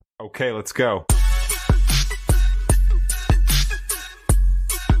Okay, let's go.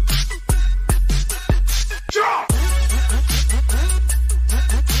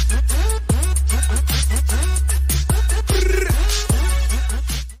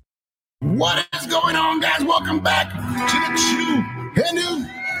 What is going on, guys? Welcome back to the Chew Hindu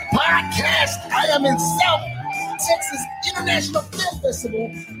Podcast. I am in South Texas International Film Festival.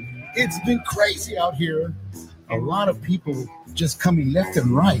 It's been crazy out here. A lot of people just coming left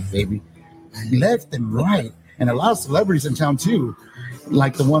and right, baby. Left and right. And a lot of celebrities in town, too.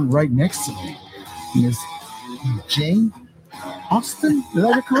 Like the one right next to me. Miss Jane Austen. Is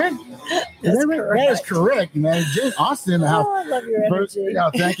that correct? Correct. That is correct, man. Jane Austen. I love your energy. Yeah,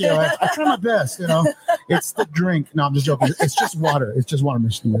 thank you. I try my best, It's the drink. No, I'm just joking. It's just water. It's just water,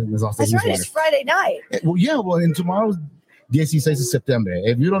 Miss Austen. That's right. It's Friday night. And tomorrow's 16 de September.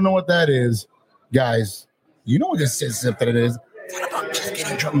 If you don't know what that is, guys, you know what this is that it is. I'm just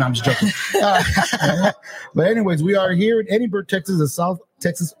getting drunk. No, I'm just joking. But anyways, we are here in Edinburgh, Texas, the South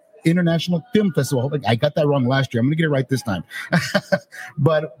Texas International Film Festival. I got that wrong last year. I'm going to get it right this time.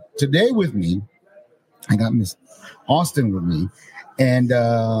 But today with me, I got Miss Austen with me. And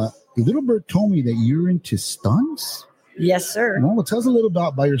Little Bird told me that you're into stunts. Yes, sir. Well, tell us a little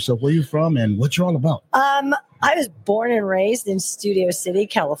about yourself, where you're from, and what you're all about. I was born and raised in Studio City,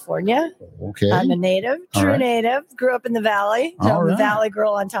 California. Okay. I'm a native, true native. Grew up in the Valley. So I'm a Valley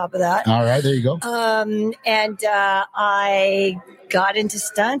girl on top of that. All right, there you go. I got into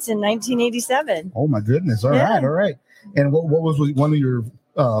stunts in 1987. Oh, my goodness. All right. And what was one of your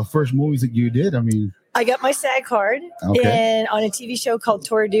first movies that you did? I got my SAG card on a TV show called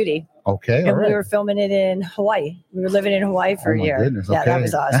Tour of Duty. Okay, and we were filming it in Hawaii. We were living in Hawaii for a year. Goodness, yeah, that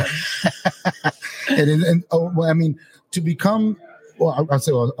was awesome. To become, I'd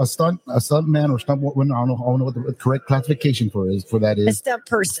say a stunt man or stunt woman. I don't know what the correct classification for that is. A stunt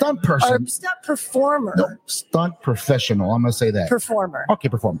person. Stunt person. Or stunt performer. No, stunt professional. I'm gonna say that. Performer. Okay,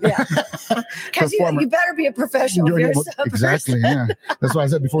 performer. Yeah. Because you better be a professional if you're a stunt exactly, person. Yeah. That's why I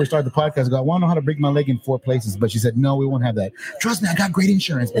said before we started the podcast, I go, I want to know how to break my leg in 4 places. But she said, no, we won't have that. Trust me, I got great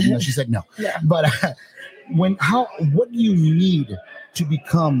insurance. But she said no. Yeah. But what do you need to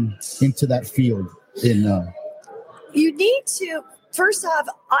become into that field You need to, first off,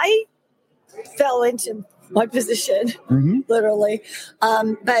 I fell into my position, literally.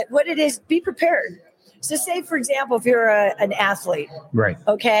 But what it is, be prepared. So say, for example, if you're an athlete, right?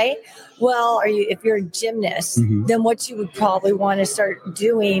 Okay. Well, if you're a gymnast, then what you would probably want to start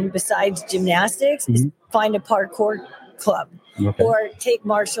doing besides gymnastics is find a parkour club. Okay. Or take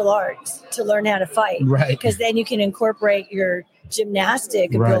martial arts to learn how to fight. Right. Because then you can incorporate your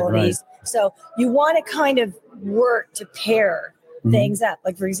gymnastic abilities. Right. So you want to kind of work to pair things up.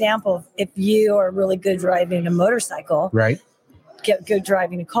 Like, for example, if you are really good driving a motorcycle, right, get good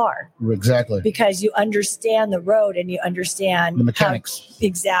driving a car. Exactly. Because you understand the road and you understand the mechanics.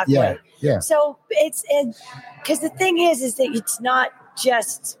 Exactly. Yeah. So because the thing is that it's not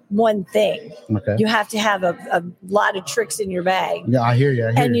just one thing. Okay. You have to have a lot of tricks in your bag. Yeah, I hear you.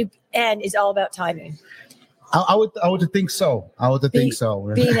 And it's all about timing. I would think so.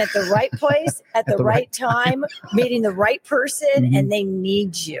 Being at the right place at the right time, meeting the right person, and they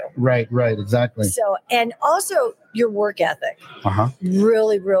need you. Right, exactly. So, and also your work ethic.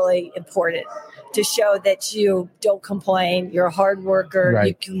 Really, really important to show that you don't complain. You're a hard worker. Right.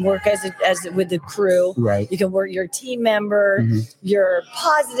 You can work as with the crew. Right. You can work. You're a team member. You're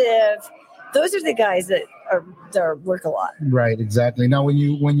positive. Those are the guys that work a lot. Right, exactly. Now, when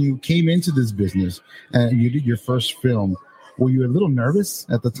you came into this business and you did your first film, were you a little nervous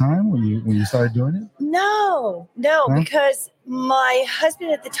at the time when you started doing it? No, because my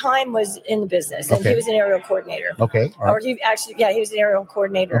husband at the time was in the business and he was an aerial coordinator. Okay. Or he was an aerial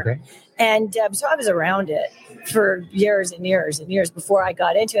coordinator. Okay. And so I was around it for years and years and years before I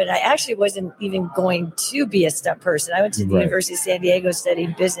got into it. And I actually wasn't even going to be a stunt person. I went to the University of San Diego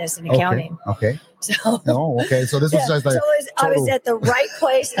studying business and accounting. Okay. So, So this was just like I was at the right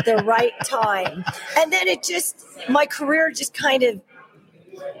place at the right time. And then my career just kind of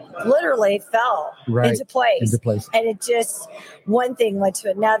literally fell into place. And it just, one thing led to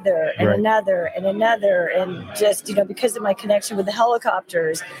another and another and another. And just, because of my connection with the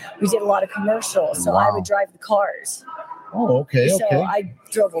helicopters, we did a lot of commercials. So I would drive the cars. Oh, okay. So I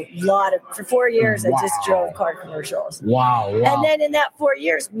drove for 4 years, I just drove car commercials. Wow. And then in that 4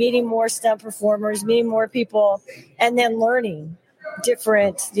 years, meeting more stunt performers, meeting more people, and then learning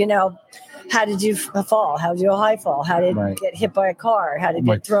different, how to do a fall, how to do a high fall, how to get hit by a car, how to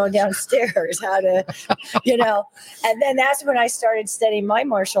get thrown downstairs, how to, and then that's when I started studying my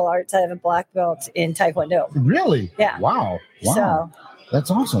martial arts. I have a black belt in Taekwondo. Really? Yeah. Wow. So That's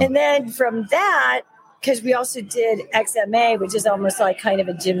awesome. And then from that, because we also did XMA, which is almost like kind of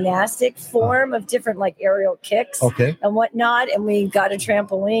a gymnastic form of different like aerial kicks and whatnot. And we got a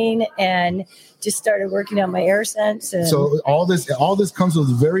trampoline and just started working on my air sense. And so all this comes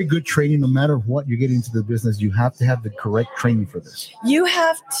with very good training. No matter what you get into the business, you have to have the correct training for this. You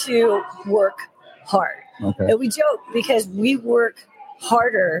have to work hard. Okay. And we joke because we work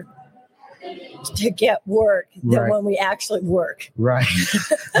harder to get work than when we actually work. Right.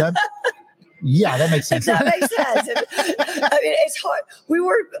 Yeah, that makes sense. That makes sense. I mean, it's hard.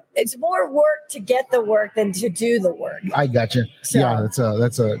 It's more work to get the work than to do the work. I got you. So, yeah,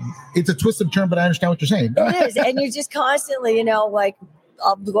 it's a twisted term, but I understand what you're saying. It is, and you're just constantly, like,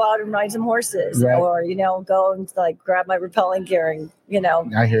 I'll go out and ride some horses, or go and like grab my rappelling gear and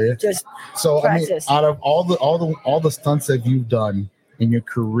I hear you. Just I mean, practice. out of all the stunts that you've done in your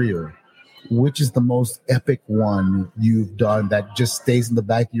career, which is the most epic one you've done that just stays in the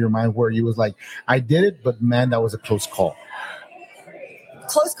back of your mind where you was like, I did it, but man, that was a close call?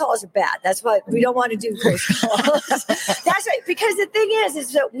 Close calls are bad. That's why we don't want to do close calls. That's right. Because the thing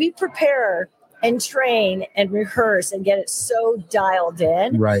is that we prepare and train and rehearse and get it so dialed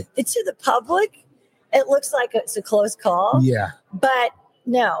in. Right. That to the public, it looks like it's a close call. Yeah. But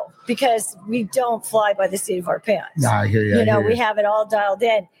no, because we don't fly by the seat of our pants. I hear you. We have it all dialed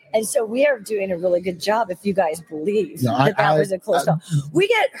in. And so we are doing a really good job, if you guys believe that was a close call. We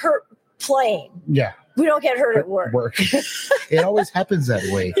get hurt playing. Yeah. We don't get hurt at work. It always happens that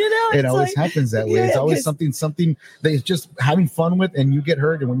way. It always happens that way. It's always something that is just having fun with, and you get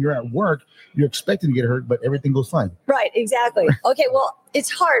hurt. And when you're at work, you're expecting to get hurt, but everything goes fine. Right, exactly. Okay, well,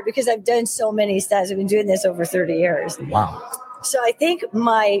 it's hard because I've done so many stunts. I've been doing this over 30 years. Wow. So I think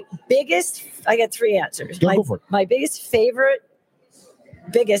I got three answers. Go for it. My biggest favorite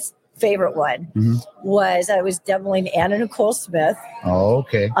one was I was demoing Anna Nicole Smith. Oh,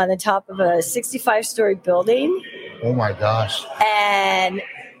 okay. On the top of a 65-story building. Oh my gosh. And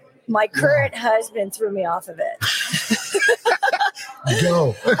my current husband threw me off of it.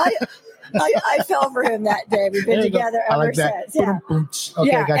 Go. I fell for him that day. We've been together ever since. Yeah.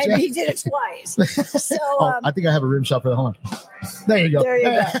 Okay, yeah, gotcha. And he did it twice. So I think I have a rim shot for the home. There you go. There you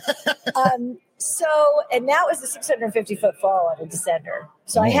go. And that was a 650-foot fall on a descender.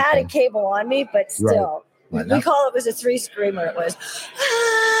 So I had a cable on me, but still. Right. We call it was a 3-screamer. It was.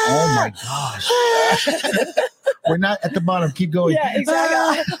 Oh my gosh. We're not at the bottom. Keep going. Yeah,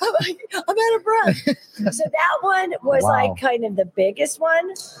 exactly. I'm out of breath. So that one was like kind of the biggest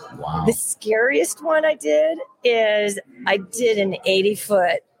one. Wow. The scariest one I did is I did an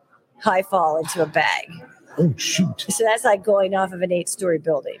 80-foot high fall into a bag. Oh, shoot. So that's like going off of an 8-story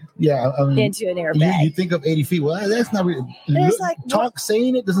building. Yeah. I mean, into an airbag. You think of 80 feet. Well, that's not really.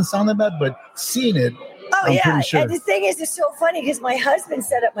 Saying it doesn't sound that bad, but seeing it. Oh, I'm pretty sure. And the thing is, it's so funny because my husband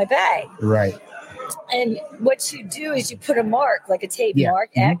set up my bag. Right. And what you do is you put a mark, like a tape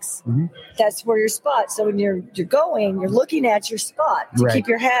mark, X. Mm-hmm. That's where your spot. So when you're going, you're looking at your spot to keep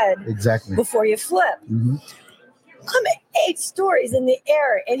your head before you flip. Mm-hmm. I'm at 8 stories in the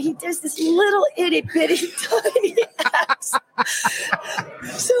air, and he does this little itty bitty tiny X.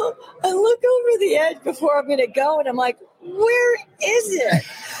 So I look over the edge before I'm going to go, and I'm like, "Where is it?"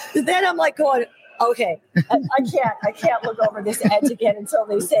 And then I'm like going, "Okay, I can't look over this edge again until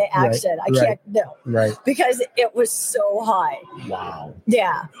they say action. I can't, no, because it was so high." Wow.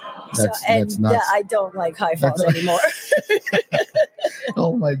 Yeah. That's nuts. I don't like high falls anymore.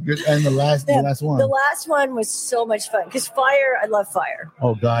 Oh my goodness! And the last one. The last one was so much fun because fire. I love fire.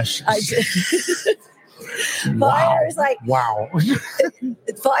 Oh gosh. I do. Fire is like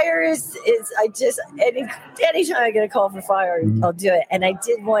fire is I just anytime I get a call for fire, I'll do it. And I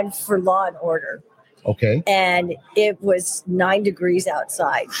did one for Law and Order. Okay. And it was 9 degrees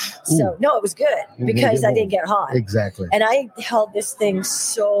outside. So no, it was good because I didn't get hot. Exactly. And I held this thing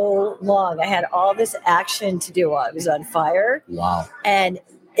so long. I had all this action to do while it was on fire. Wow. And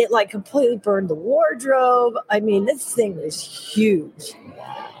it like completely burned the wardrobe. I mean, this thing was huge.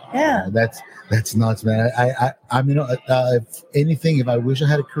 Yeah. That's nuts, man. I mean, if anything, if I wish I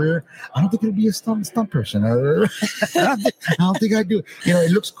had a career, I don't think it'd be a stunt person. I don't think I'd do it.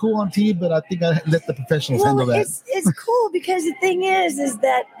 It looks cool on TV, but I think I let the professionals handle that. It's cool because the thing is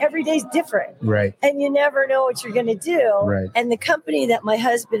that every day's different. Right. And you never know what you're going to do. Right. And the company that my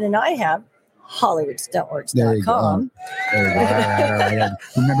husband and I have, HollywoodStuntWorks.com.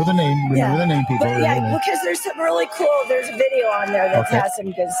 Remember the name, people. But because there's some really cool, there's a video on there that has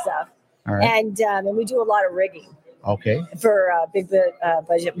some good stuff. All right. And we do a lot of rigging. Okay. For big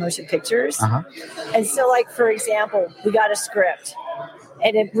budget motion pictures. Uh-huh. And so, like, for example, we got a script.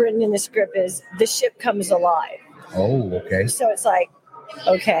 And written in the script is, the ship comes alive. Oh, okay. So it's like,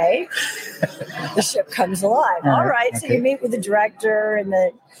 Okay. The ship comes alive. All right. So you meet with the director and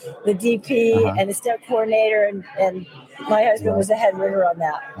the DP and the stunt coordinator, and my husband was the head rigger on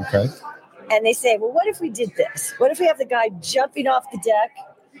that. Okay. And they say, well, what if we did this? What if we have the guy jumping off the deck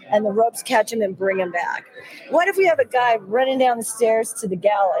and the ropes catch him and bring him back? What if we have a guy running down the stairs to the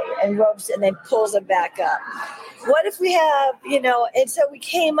galley and ropes and then pulls him back up? What if we have, and so we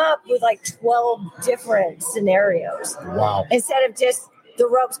came up with like 12 different scenarios. Wow. Instead of just the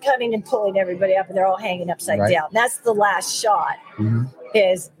ropes coming and pulling everybody up and they're all hanging upside down. That's the last shot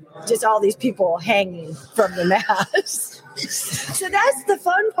is just all these people hanging from the mast. So that's the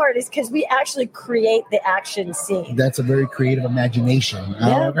fun part, is because we actually create the action scene. That's a very creative imagination.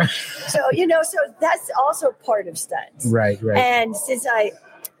 Yeah. So that's also part of stunts. Right. And since I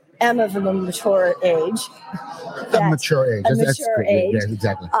am of a mature age. That's great. Age. Yeah,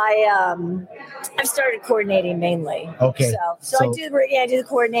 exactly. I've started coordinating mainly. Okay. So I do the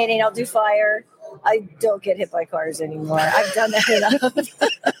coordinating. I'll do fire. I don't get hit by cars anymore. I've done that enough.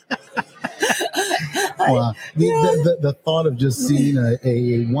 Well, the thought of just seeing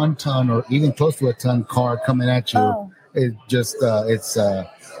a 1 ton or even close to a ton car coming at you, it just it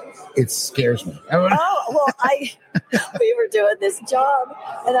scares me. We were doing this job,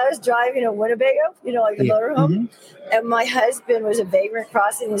 and I was driving a Winnebago, like a motorhome, and my husband was a vagrant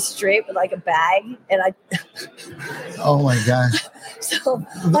crossing the street with like a bag, and I. Oh my gosh! So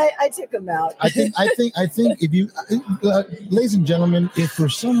I took him out. I think if you, ladies and gentlemen, if for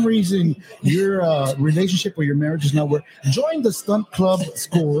some reason your relationship or your marriage is not working, join the stunt club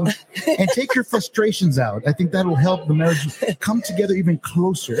school and take your frustrations out. I think that will help the marriage come together even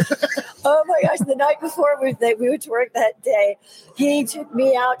closer. Oh my gosh! The night before we went to work that day, he took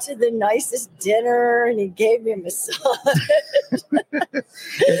me out to the nicest dinner and he gave me a massage.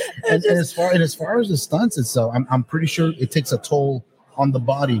 and as far as the stunts itself, I'm pretty sure it takes a toll on the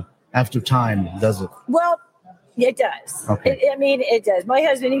body after time, does it? Well, it does. Okay. It does. My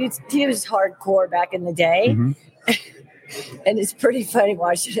husband, he was hardcore back in the day. And it's pretty funny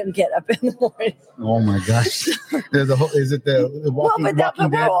watching him get up in the morning. Oh my gosh! Is it the Walking Dead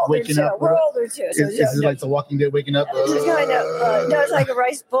waking up? We're older too. So is it like the Walking Dead waking up? It's kind of no, it's like a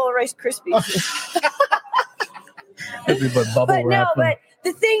bowl of Rice Krispies. But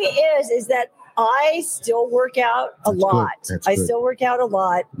the thing is that I still work out a lot. I still work out a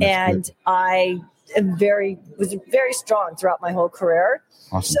lot, and I was very strong throughout my whole career.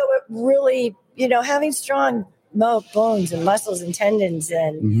 Awesome. So it really, having strong bones and muscles and tendons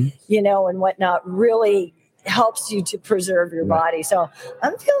and and whatnot really helps you to preserve your body. So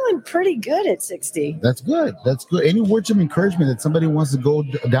I'm feeling pretty good at 60. That's good. Any words of encouragement that somebody wants to go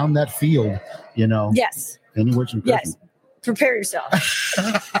down that field, Yes. Any words of encouragement? Yes. Prepare yourself.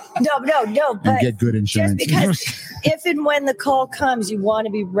 No. But and get good insurance. Just because if and when the call comes, you want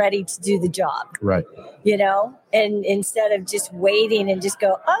to be ready to do the job. Right. And instead of just waiting and just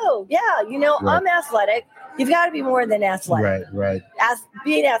go, I'm athletic. You've got to be more than athletic. Right.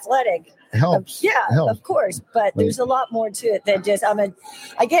 Being athletic helps. Helps. Of course. But there's a lot more to it than just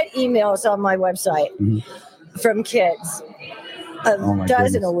I get emails on my website from kids, a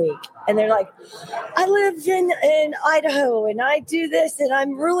dozen a week. And they're like, I live in Idaho and I do this and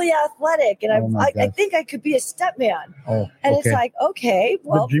I'm really athletic and I think I could be a stuntman. And it's like, okay,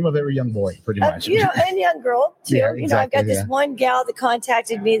 well. The dream of every young boy, pretty much. And young girl too. Yeah, exactly, I've got this one gal that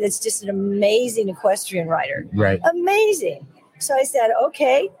contacted me that's just an amazing equestrian rider. Right. Amazing. So I said,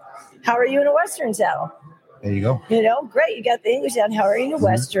 okay, how are you in a Western saddle? There you go. Great. You got the English down. How are you in a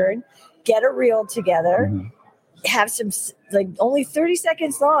Western? Get a reel together. Have some only 30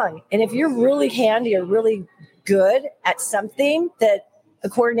 seconds long. And if you're really handy or really good at something that a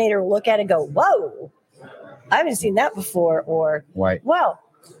coordinator will look at and go, whoa, I haven't seen that before. Or, well,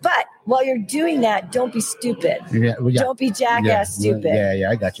 but while you're doing that, don't be stupid. Don't be jackass stupid.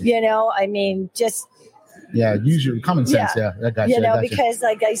 Yeah, I got you. Just. Yeah, use your common sense. Yeah, I got you. Because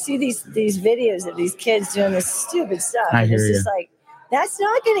I see these videos of these kids doing this stupid stuff. I hear it's just that's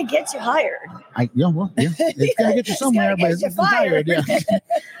not going to get you hired. It's going to get you somewhere, but it's hired. Yeah.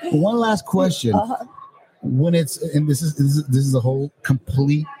 One last question: when this is a whole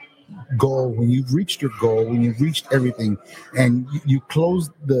complete goal, when you've reached your goal, when you've reached everything, and you close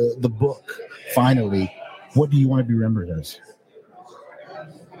the book finally, what do you want to be remembered as?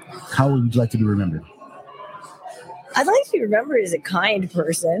 How would you like to be remembered? I'd like to be remembered as a kind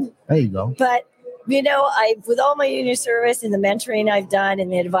person. There you go. But with all my union service and the mentoring I've done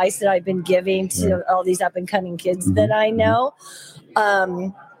and the advice that I've been giving to all these up and coming kids that I know,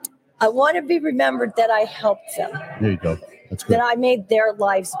 I want to be remembered that I helped them. There you go. That's good. That I made their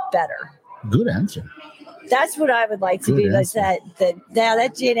lives better. Good answer. That's what I would like to be. Like that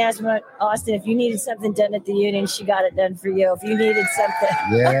Jane Austen, if you needed something done at the union, she got it done for you. If you needed something.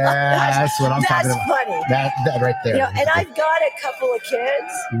 Yeah, that's what I'm talking about. That's funny. That right there. And I've got a couple of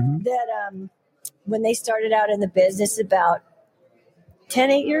kids that when they started out in the business about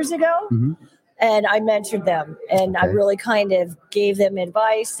 8 years ago, and I mentored them, and I really kind of gave them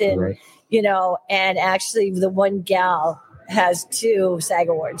advice, and and actually the one gal has 2 SAG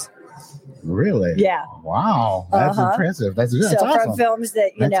awards. Really? Yeah. Wow. That's impressive. That's good. That's awesome. From films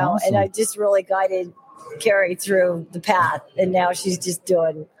that, awesome. And I just really guided Carrie through the path. And now she's just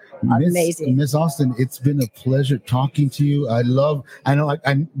doing amazing. Miss Austen, it's been a pleasure talking to you. I know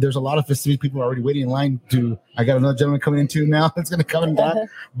there's a lot of festivity people are already waiting in line I got another gentleman coming in too now that's going to come in back.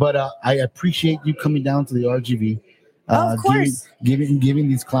 But I appreciate you coming down to the RGV. Of course, giving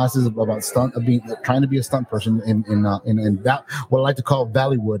these classes about trying to be a stunt person in that what I like to call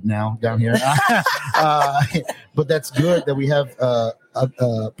Valleywood now down here. But that's good that we have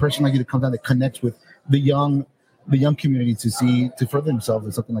a person like you to come down that connects with the young community to further themselves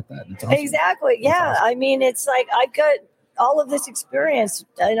or something like that. It's awesome. Exactly. Yeah. Awesome. I mean, it's like I've got all of this experience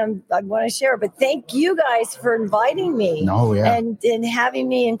and I want to share, but thank you guys for inviting me and having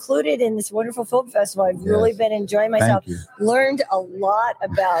me included in this wonderful film festival. I've really been enjoying myself. Learned a lot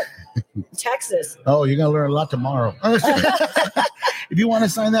about Texas. Oh, you're going to learn a lot tomorrow. If you want to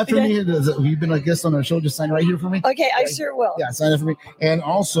sign that for me, you've been a guest on our show, just sign right here for me. Okay, I sure will. Yeah, sign it for me. And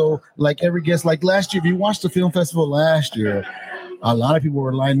also, like every guest, like last year, if you watched the film festival last year, a lot of people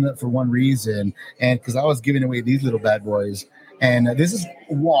were lining up for one reason, and because I was giving away these little bad boys, and this is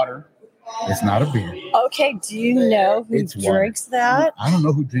water. It's not a beer. Okay, do you know who drinks that? I don't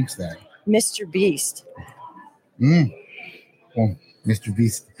know who drinks that. Mr. Beast. Well, Mr.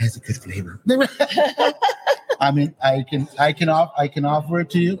 Beast has a good flavor. I mean, I can offer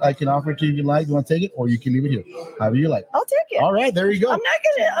it to you. I can offer it to you if you like. You want to take it, or you can leave it here. However you like. I'll take it. All right, there you go. I'm not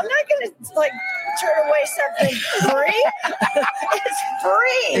gonna like turn away something free. It's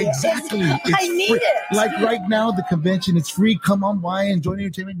free. Exactly. I need it. Like right now, the convention is free. Come on by, enjoy the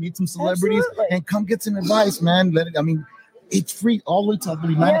entertainment, meet some celebrities, and come get some advice, man. It's free all the way till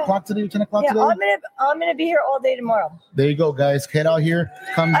 9 o'clock today or 10 o'clock today. I'm gonna be here all day tomorrow. There you go, guys. Head out here.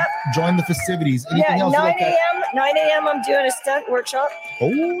 Come join the festivities. Anything else? 9 a.m. I'm doing a stunt workshop.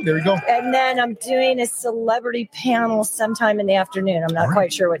 Oh, there we go. And then I'm doing a celebrity panel sometime in the afternoon. I'm not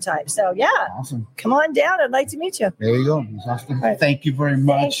quite sure what time. So awesome. Come on down. I'd like to meet you. There you go, Ms. Austen. Right. Thank you very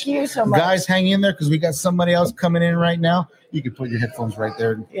much. Thank you so much, guys. Hang in there because we got somebody else coming in right now. You can put your headphones right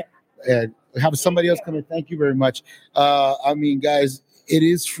there. Yeah. Have somebody else come in. Thank you very much. Guys, it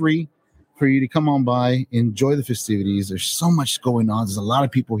is free for you to come on by, enjoy the festivities. There's so much going on. There's a lot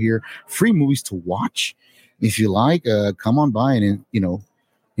of people here. Free movies to watch. If you like, come on by and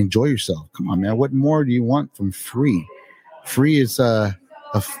enjoy yourself. Come on, man. What more do you want from free? Free is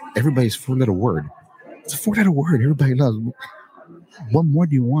everybody's 4-letter word. It's a 4-letter word. Everybody loves. What more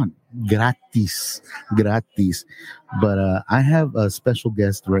do you want? Gratis. But I have a special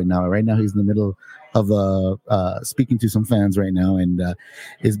guest right now. Right now, he's in the middle of speaking to some fans right now, and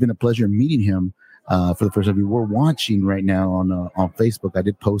it's been a pleasure meeting him for the first time. We're watching right now on Facebook. I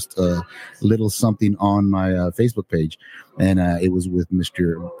did post a little something on my Facebook page, and it was with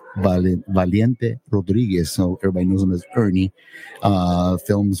Mr. Valiente Rodriguez. So everybody knows him as Ernie.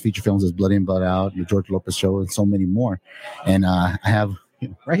 Feature films as Blood In, Blood Out, the George Lopez Show, and so many more. And I have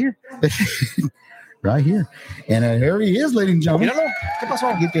right here. Right here. And here he is, ladies and gentlemen.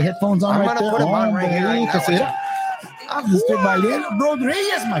 Get your headphones on right there. Put them on right here. Mr. Valiente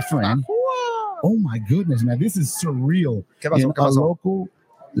Rodriguez, my friend. Oh my goodness, man. This is surreal. A local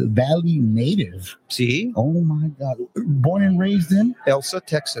Valley native. Sí. Oh my God. Born and raised in Elsa,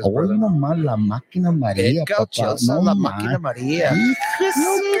 Texas. Oh, nomás la máquina María. La máquina María.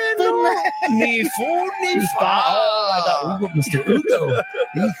 Ni fu ni fa. Oh, Mr. Ugo.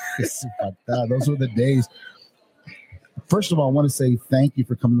 Those were the days. First of all, I want to say thank you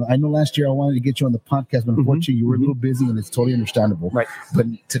for coming. I know last year I wanted to get you on the podcast, but unfortunately you were a little busy, and it's totally understandable. Right. But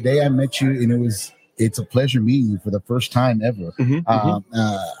today I met you, and it's a pleasure meeting you for the first time ever.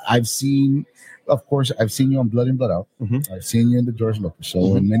 I've seen you on Blood In, Blood Out. I've seen you in the George Lopez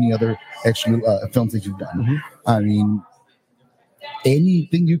Show and many other extra films that you've done. I mean,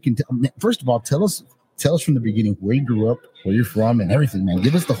 anything you can tell. First of all, tell us from the beginning where you grew up, where you're from, and everything, man.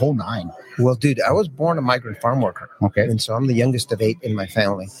 Give us the whole 9. Well, dude, I was born a migrant farm worker. Okay. And so I'm the youngest of 8 in my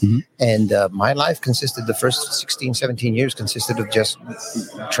family. And my life the first 16, 17 years consisted of just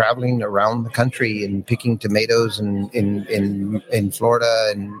traveling around the country and picking tomatoes in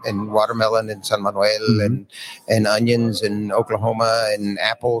Florida and watermelon in San Manuel and onions in Oklahoma and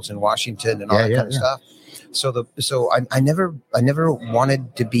apples in Washington and all that kind of stuff. So I never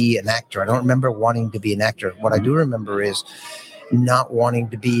wanted to be an actor. I don't remember wanting to be an actor. What I do remember is not wanting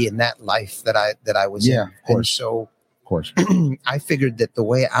to be in that life that I was in. Of course. And so, of course, I figured that the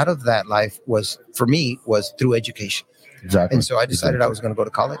way out of that life was through education. Exactly. And so I decided I was going to go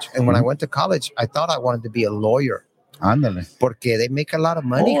to college. And when I went to college, I thought I wanted to be a lawyer. Ándale. Porque they make a lot of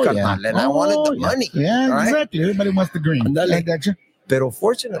money, carnal, and I wanted the money. Yeah, right? Exactly. Everybody wants the green. Ándale. I gotcha. Pero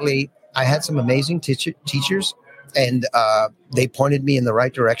fortunately, I had some amazing teachers, and they pointed me in the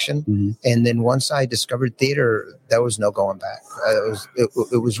right direction. Mm-hmm. And then once I discovered theater, there was no going back.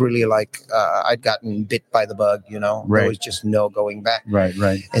 It was really like I'd gotten bit by the bug, you know. Right. There was just no going back. Right.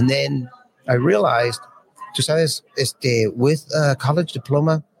 And then I realized, tú sabes, with a college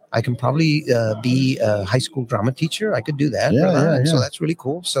diploma, I can probably be a high school drama teacher. I could do that. Yeah. So that's really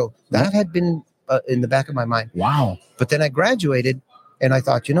cool. So that had been in the back of my mind. Wow. But then I graduated and I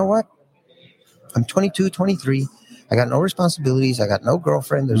thought, you know what? I'm 22, 23. I got no responsibilities. I got no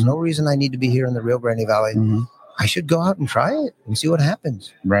girlfriend. There's no reason I need to be here in the Rio Grande Valley. Mm-hmm. I should go out and try it and see what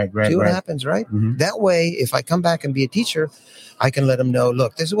happens. Right. See what happens, right? Mm-hmm. That way, if I come back and be a teacher, I can let them know,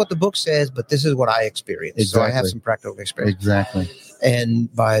 look, this is what the book says, but this is what I experienced. Exactly. So I have some practical experience. Exactly.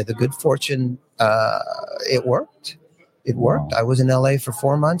 And by the good fortune, it worked. It worked. Wow. I was in LA for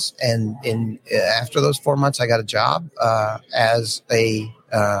 4 months. And after those 4 months, I got a job as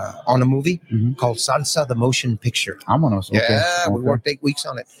on a movie called Salsa, the Motion Picture. Vámonos. Okay. Yeah, we worked 8 weeks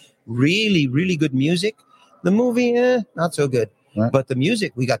on it. Really, really good music. The movie, not so good. Right. But the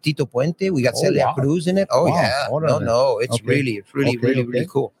music, we got Tito Puente, we got Celia Cruz in it. Oh, wow. Yeah. No. It's really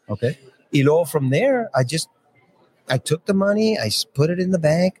cool. Okay. Y luego from there, I took the money, I put it in the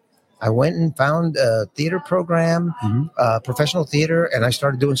bank. I went and found a theater program, professional theater, and I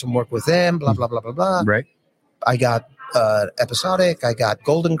started doing some work with them, blah, blah, blah, blah, blah. Right. I got episodic. I got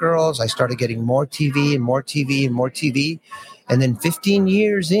Golden Girls. I started getting more TV and more TV and more TV. And then 15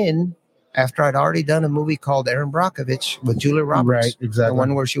 years in, after I'd already done a movie called Erin Brockovich with Julia Roberts. Right, exactly. The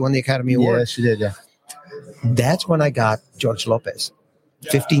one where she won the Academy Award. Yeah, she did, yeah. That's when I got George Lopez,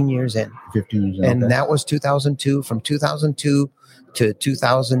 15 years in. 15 years in. And that was 2002. From 2002 to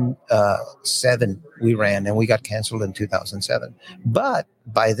 2007, we ran, and we got canceled in 2007. But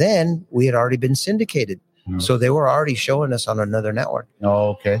by then, we had already been syndicated. So they were already showing us on another network.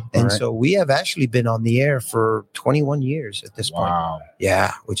 Oh, okay. And so we have actually been on the air for 21 years at this point. Wow.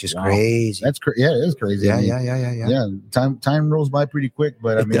 Yeah, which is crazy. That's crazy. Yeah, it is crazy. Yeah, I mean, yeah. Time rolls by pretty quick,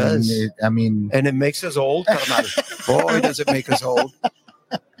 but it does. And it makes us old. Boy, does it make us old.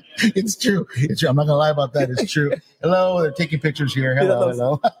 It's true. I'm not gonna lie about that. It's true. Hello, they're taking pictures here.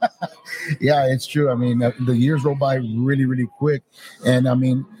 Hello. Yeah, it's true. I mean, the years roll by really, really quick, and I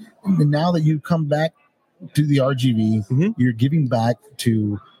mean, now that you come back to the RGV, you're giving back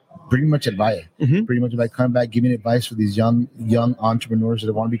to pretty much advice. Pretty much like coming back, giving advice for these young entrepreneurs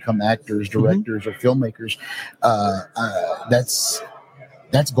that want to become actors, directors, or filmmakers. That's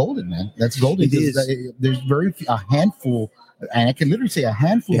golden, man. That's golden. It is. There's a handful, and I can literally say a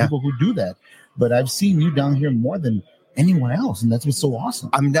handful of people who do that. But I've seen you down here more than anyone else, and that's what's so awesome.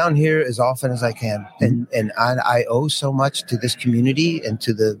 I'm down here as often as I can, and I owe so much to this community and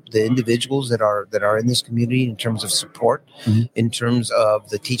to the individuals that are in this community in terms of support, in terms of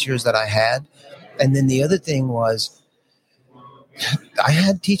the teachers that I had. And then the other thing was, I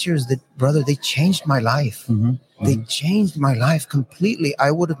had teachers that, brother, they changed my life. They changed my life completely.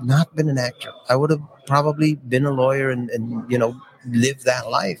 I would have not been an actor. I would have probably been a lawyer and lived that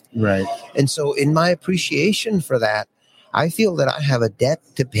life. Right. And so in my appreciation for that, I feel that I have a debt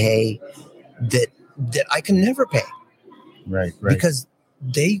to pay that I can never pay. Right. Because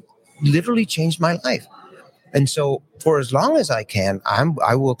they literally changed my life. And so for as long as I can,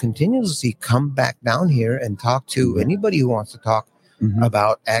 I will continuously come back down here and talk to anybody who wants to talk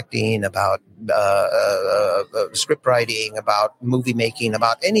about acting, about script writing, about movie making,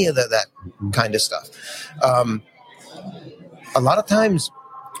 about any of that kind of stuff. A lot of times,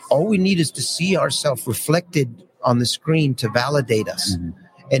 all we need is to see ourselves reflected on the screen to validate us.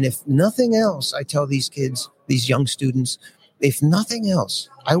 And if nothing else, I tell these kids, these young students, if nothing else,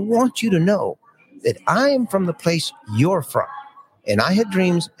 I want you to know that I am from the place you're from. And I had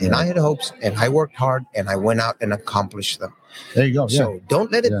dreams and I had hopes and I worked hard and I went out and accomplished them. There you go. So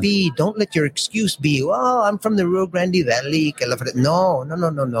don't let it be, don't let your excuse be, well, I'm from the Rio Grande Valley. No.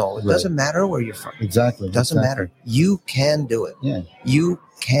 It doesn't matter where you're from. Exactly. It doesn't matter. You can do it. Yeah. You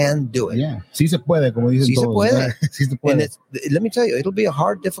can do it. Yeah. Sí se puede, como dicen todos. Sí se puede. And let me tell you, it'll be a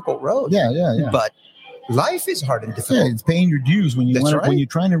hard, difficult road. Yeah. But life is hard and difficult. Yeah, it's paying your dues when you're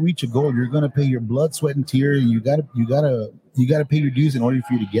trying to reach a goal. You're going to pay your blood, sweat, and tears. You gotta you got to pay your dues in order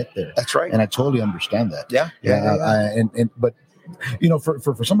for you to get there. That's right. And I totally understand that. Yeah. But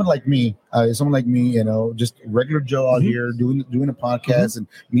for someone like me, just regular Joe out here doing a podcast and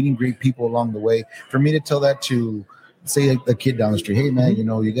meeting great people along the way, for me to tell that to say a kid down the street, hey man, you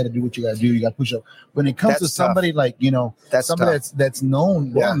got to do what you got to do. You got to push up. When it comes to somebody like, that's somebody that's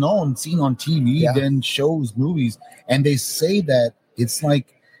known, well known, seen on TV, then shows, movies, and they say that it's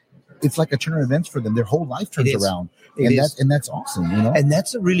like a turn of events for them. Their whole life turns around. That's awesome, And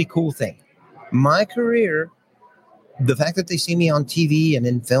that's a really cool thing. My career, the fact that they see me on TV and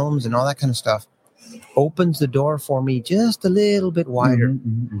in films and all that kind of stuff opens the door for me just a little bit wider.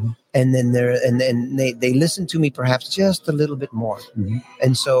 And then they listen to me perhaps just a little bit more.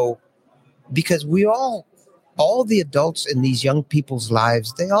 And so, because we all the adults in these young people's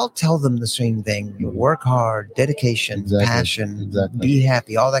lives, they all tell them the same thing. You work hard, dedication, passion, be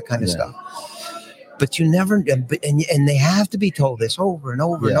happy, all that kind of stuff. But you never, and they have to be told this over and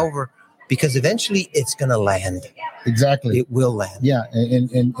over and over, because eventually it's going to land. Exactly. It will land. Yeah.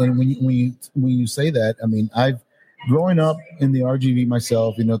 And when you say that, I mean, I've growing up in the RGV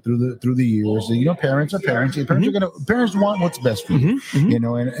myself, through the years, parents are parents. Parents want what's best for you,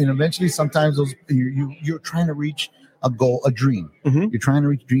 and eventually sometimes those you're trying to reach a goal, a dream. You're trying to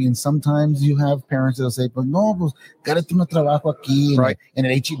reach a dream, and sometimes you have parents that'll say, "But no, pues, gárate un trabajo aquí in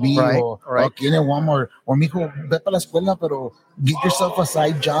an HEB or aquí en Walmart, or mijo, ve para la escuela, pero get yourself a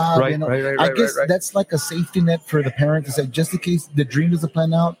side job." I guess that's like a safety net for the parent to say, just in case the dream doesn't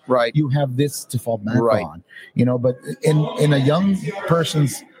plan out, you have this to fall back on. But in a young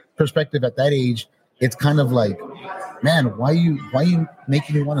person's perspective at that age, it's kind of like, man, why you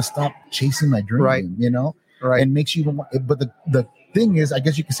making me want to stop chasing my dream? And makes you, but the thing is, I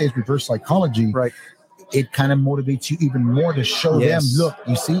guess you could say it's reverse psychology. It kind of motivates you even more to show them, look,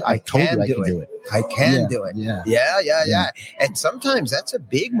 you see, I told you I can do it. I can do it. Yeah. And sometimes that's a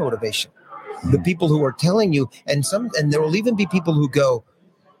big motivation. The people who are telling you, and there will even be people who go,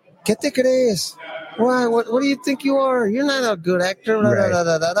 ¿Qué te crees? Why? What do you think you are? You're not a good actor.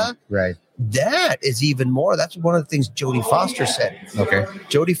 Right. That is even more. That's one of the things Jodie Foster said. Okay.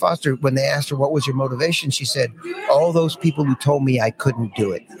 Jodie Foster, when they asked her what was your motivation, she said, all those people who told me I couldn't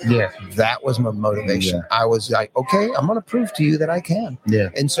do it. Yeah. That was my motivation. I was like, okay, I'm going to prove to you that I can. Yeah.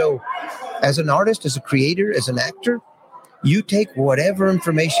 And so as an artist, as a creator, as an actor, you take whatever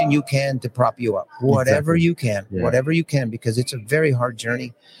information you can to prop you up, whatever you can, because it's a very hard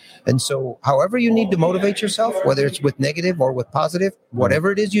journey. And so however you need to motivate yourself, whether it's with negative or with positive,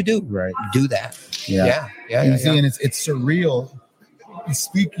 whatever it is you do, do that. Yeah. And it's surreal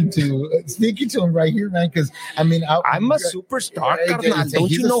speaking to him right here, man, because I mean, I'm a superstar, carnal. Don't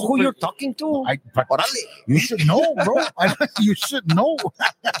you know who you're talking to? You should know, bro. You should know.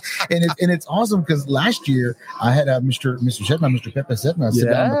 and it's awesome because last year I had Mr. Sedma, Mr. Pepe Sedma, sit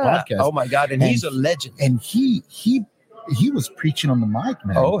down on the podcast. Oh my God, and he's a legend. And he was preaching on the mic,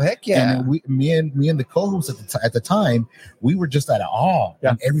 man. Oh heck yeah! And me and the co-host at the time, we were just at awe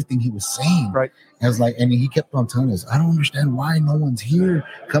on everything he was saying. Right. I was like, and he kept on telling us, I don't understand why no one's here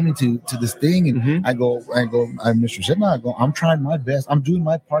coming to this thing. And I go, I'm Mr. Sedma. I'm trying my best. I'm doing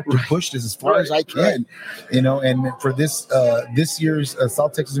my part to push this as far as I can, And for this year's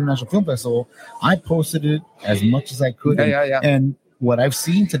South Texas International Film Festival, I posted it as much as I could. And what I've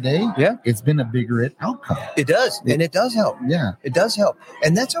seen today, it's been a bigger outcome. It does, and it does help. Yeah, it does help,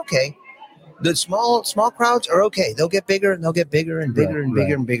 and that's okay. The small crowds are okay. They'll get bigger, and they'll get bigger and bigger and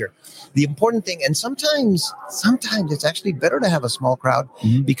bigger and bigger. The important thing, and sometimes it's actually better to have a small crowd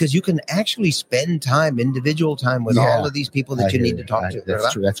because you can actually spend individual time with all of these people that you need to talk to.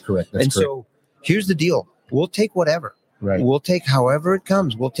 That's true. That's correct. So here's the deal: we'll take whatever. Right. We'll take however it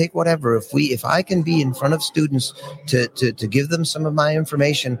comes. We'll take whatever. If I can be in front of students to give them some of my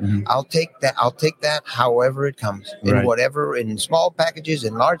information, I'll take that. I'll take that however it comes, in small packages,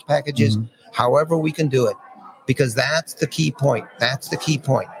 in large packages, however we can do it, because that's the key point.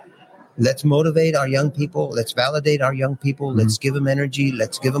 Let's motivate our young people. Let's validate our young people. Let's give them energy.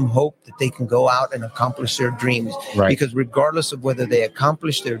 Let's give them hope that they can go out and accomplish their dreams. Because regardless of whether they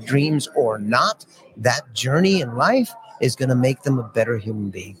accomplish their dreams or not, that journey in life is going to make them a better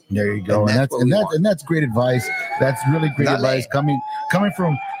human being. There you go. And that's great advice. That's really great advice coming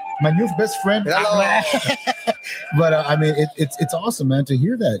from my new best friend. But I mean, it's awesome, man, to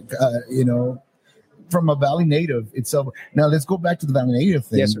hear that, from a Valley native itself. Now let's go back to the Valley native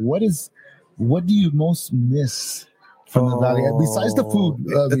thing. Yes, sir. What do you most miss from the Valley besides the food?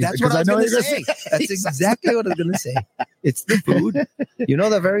 That's what I was going to say. That's exactly what I was going to say. It's the food.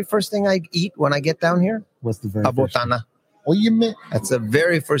 The very first thing I eat when I get down here? What's the very botana. Oh, you mean that's the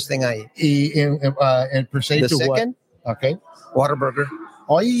very first thing I eat. And per se, the second, Okay. Whataburger.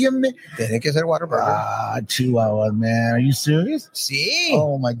 Oye, Tiene que ser Whataburger. Chihuahua, man. Are you serious? Sí.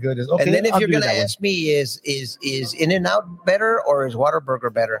 Oh, my goodness. Okay. And then if you're going to ask me, is In-N-Out better or is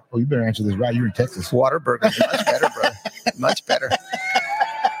Whataburger better? Oh, you better answer this right. You're in Texas. Whataburger is much better, bro. Much better.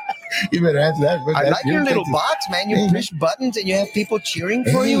 You better answer that. I like your little box, man. You push buttons and you have people cheering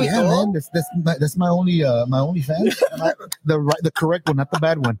for you. Yeah, man. That's my only fan. The correct one, not the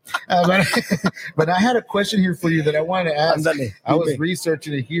bad one. But I had a question here for you that I wanted to ask. I was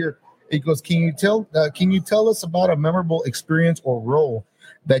researching it here. It goes, can you tell us about a memorable experience or role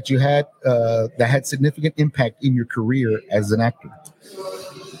that you had that had significant impact in your career as an actor?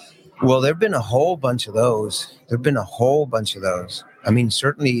 Well, there have been a whole bunch of those. I mean,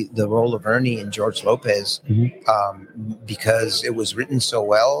 certainly the role of Ernie in George Lopez, because it was written so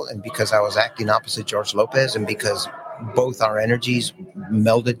well and because I was acting opposite George Lopez and because both our energies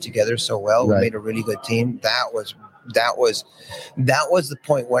melded together so well, we made a really good team. That was the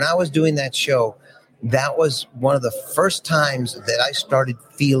point. When I was doing that show, that was one of the first times that I started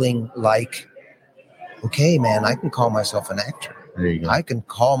feeling like, okay, man, I can call myself an actor. There you go. I can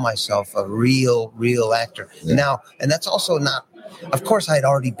call myself a real actor. Yeah. Now, and that's also not, of course, I had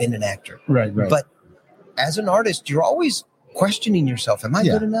already been an actor. Right. But as an artist, you're always questioning yourself. Am I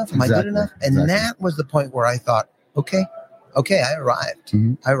good enough? Am I good enough? And that was the point where I thought, okay, I arrived.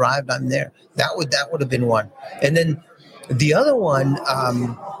 Mm-hmm. I arrived. I'm there. That would have been one. And then the other one,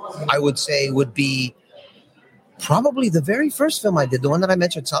 I would say would be probably the very first film I did, the one that I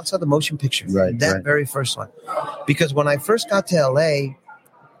mentioned, Salsa, the motion picture. That very first one. Because when I first got to LA,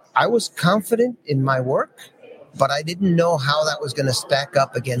 I was confident in my work, but I didn't know how that was going to stack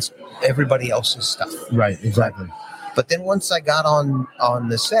up against everybody else's stuff. Right, exactly. But then once I got on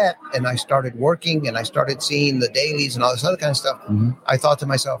the set and I started working and I started seeing the dailies and all this other kind of stuff, I thought to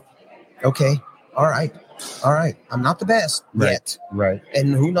myself, okay, all right. I'm not the best yet. Right.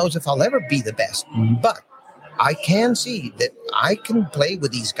 And who knows if I'll ever be the best. But I can see that I can play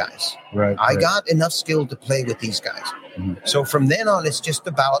with these guys. I got enough skill to play with these guys. So from then on, it's just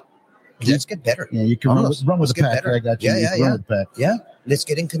about, let's get better. Yeah, you can run with the pack. I got you. Yeah. Let's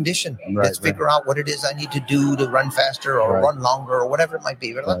get in condition. Let's figure out what it is I need to do to run faster or run longer or whatever it might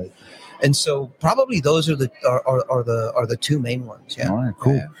be. Right? And so probably those are the two main ones. Yeah. All right,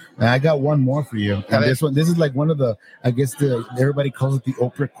 cool. Yeah. And I got one more for you. And this is like one of the, I guess everybody calls it the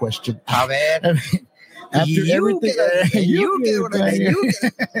Oprah question. After everything, you get what I mean.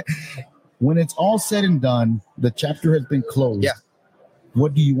 When it's all said and done, the chapter has been closed. Yeah.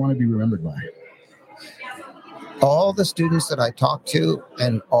 What do you want to be remembered by? All the students that I talked to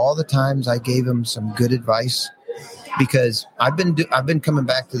and all the times I gave them some good advice, because I've been coming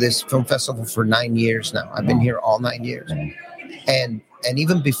back to this film festival for 9 years now. I've been here all 9 years. And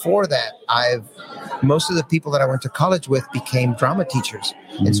even before that, most of the people that I went to college with became drama teachers.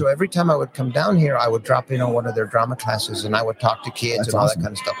 And so every time I would come down here, I would drop in on one of their drama classes and I would talk to kids and all that kind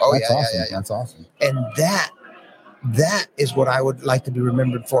of stuff. Oh, yeah. That's awesome. And that is what I would like to be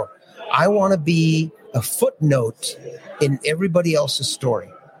remembered for. I want to be a footnote in everybody else's story.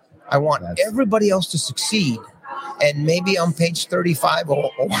 I want everybody else to succeed. And maybe on page 35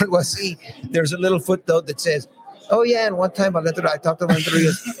 or what do I see? There's a little footnote that says, oh yeah, and one time I talked to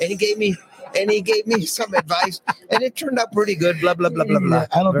Valentino and he gave me some advice and it turned out pretty good, blah, blah, blah, blah, blah.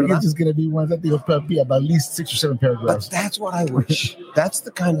 I don't think it's just going to be one. I think it'll be about at least 6 or 7 paragraphs. But that's what I wish. That's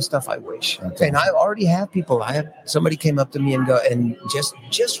the kind of stuff I wish. And I already have people. Somebody came up to me and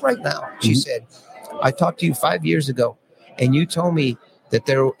just right now, she said, I talked to you 5 years ago and you told me that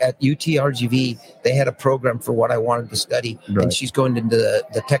they're at UTRGV, they had a program for what I wanted to study. And she's going into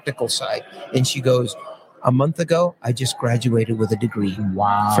the technical side. And she goes, a month ago, I just graduated with a degree from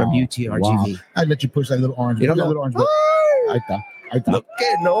UTRGV. Wow. I'd let you push that little orange. Little orange. Ahí está. Look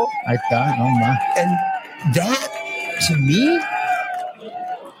at no. Ahí está. No, man. And that, to me,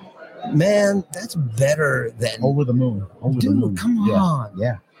 man, that's better than... Over the moon. Dude, come on.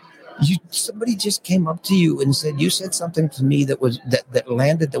 Yeah. Somebody just came up to you and said, you said something to me that was that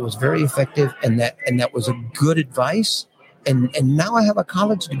landed, that was very effective, and that was a good advice. And now I have a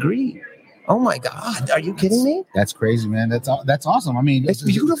college degree. Oh my God! Are you kidding me? That's crazy, man. That's awesome. I mean, it's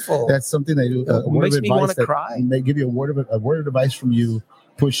beautiful. That's something they do. It makes me want to cry. They give you a word of advice from you,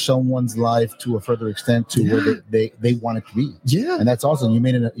 push someone's life to a further extent to where they want it to be. Yeah, and that's awesome. You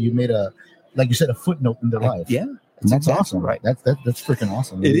made a like you said, a footnote in their life. Yeah, and that's exactly awesome. Right. That's freaking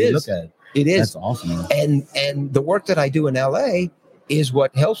awesome. It is. Look at it. It is. That's awesome. Man. And the work that I do in LA is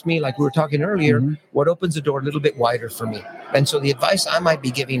what helps me, like we were talking earlier, what opens the door a little bit wider for me. And so the advice I might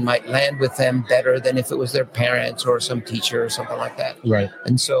be giving might land with them better than if it was their parents or some teacher or something like that. Right.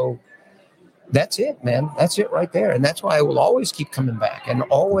 And so That's it, man. That's it right there. And that's why I will always keep coming back and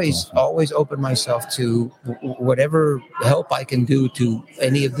always open myself to whatever help I can do to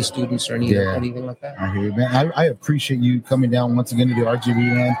any of the students or anything like that. I hear you, man. I appreciate you coming down once again to the RGV,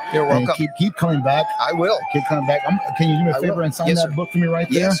 man. You're welcome. Keep coming back. I will. Keep coming back. Can you do me a favor and sign that book for me right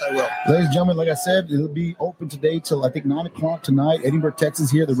there? Yes, I will. Ladies and gentlemen, like I said, it'll be open today till I think 9 o'clock tonight. Edinburgh,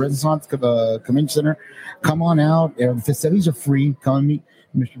 Texas, here, the Renaissance Convention Center. Come on out. The facilities are free. Come and meet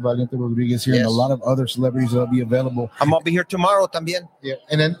Mr. Valiente Rodriguez here, and a lot of other celebrities that'll be available. I'm gonna be here tomorrow también. Yeah,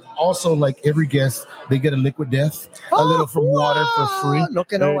 and then also, like every guest, they get a liquid death, a little from water for free.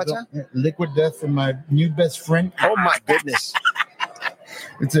 Liquid death from my new best friend. Oh my goodness!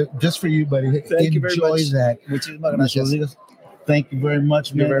 It's just for you, buddy. Thank you very much. Enjoy that. Mr. Rodriguez, thank you very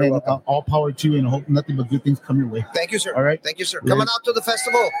much, man. You're very welcome. All power to you, and I hope nothing but good things come your way. Thank you, sir. All right. Thank you, sir. Come on out to the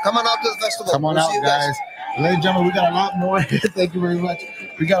festival. Come on out, guys. Ladies and gentlemen, we got a lot more. Thank you very much.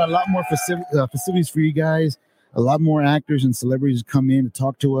 We got a lot more facilities for you guys. A lot more actors and celebrities come in to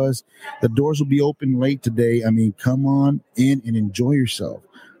talk to us. The doors will be open late today. I mean, come on in and enjoy yourself.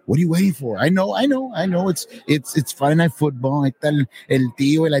 What are you waiting for? I know. It's Friday Night Football. Ahí está el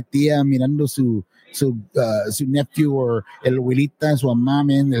tío y la tía mirando su nephew or el abuelita, su mamá,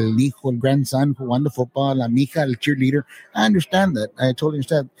 man, el hijo, el grandson jugando football, la mija, el cheerleader. I understand that. I totally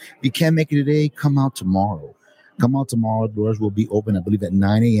understand. If you can't make it today, come out tomorrow. Come out tomorrow. Doors will be open, I believe, at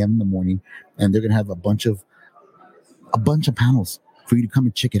 9 a.m. in the morning, and they're gonna have a bunch of panels for you to come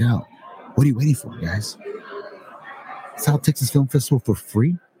and check it out. What are you waiting for, guys? South Texas Film Festival for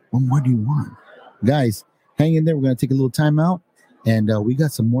free. What more do you want, guys? Hang in there. We're gonna take a little time out. And we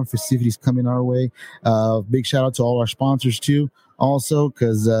got some more festivities coming our way. Big shout out to all our sponsors too, also,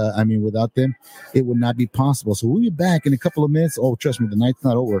 because without them, it would not be possible. So we'll be back in a couple of minutes. Oh, trust me, the night's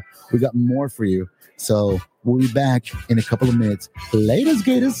not over. We got more for you. So we'll be back in a couple of minutes. Laters,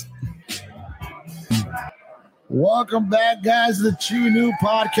 Gators. Welcome back, guys, to the Chew New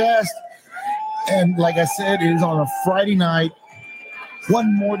Podcast. And like I said, it is on a Friday night.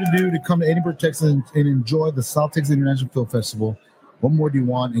 One more to do to come to Edinburgh, Texas, and enjoy the South Texas International Film Festival. What more do you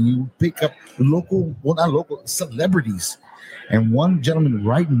want? And you pick up not local celebrities. And one gentleman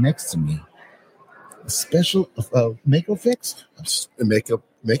right next to me, a special makeup fix, makeup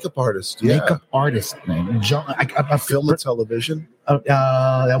artist, makeup artist, man. John, I film and television.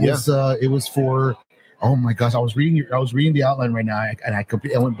 It was for. Oh my gosh! I was reading the outline right now, and I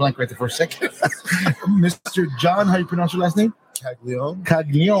went blank right the first second. Mr. John, how you pronounce your last name?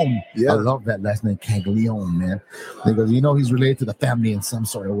 Caglione. Yeah. I love that last name, Caglione, man. Because he's related to the family in some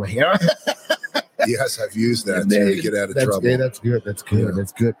sort of way. Yes, I've used that to get out of trouble. Yeah, that's good.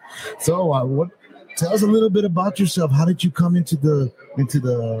 That's good. So, tell us a little bit about yourself. How did you come into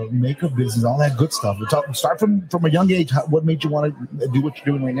the makeup business, all that good stuff? Start from a young age. What made you want to do what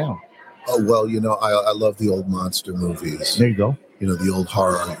you're doing right now? Oh, well, I love the old monster movies. There you go. The old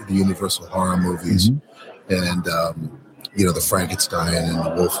horror, the Universal horror movies. Mm-hmm. And, the Frankenstein and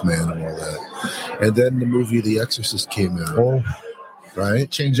the Wolfman and all that. And then the movie The Exorcist came out. Oh,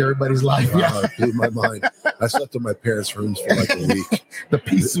 right? Changed everybody's life. It blew my mind. I slept in my parents' rooms for like a week. The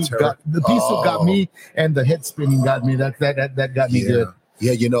pea soup got me, and the head spinning got me. That got me good.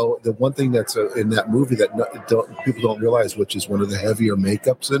 Yeah, the one thing that's in that movie that people don't realize, which is one of the heavier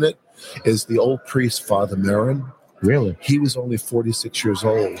makeups in it, is the old priest, Father Merrin. Really? He was only 46 years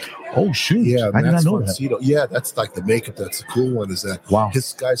old. Oh, shoot. Yeah, I did not know that. Yeah, that's like the makeup. That's the cool one, is that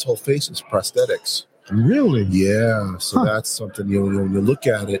his guy's whole face is prosthetics. Really? Yeah. So that's something, when you look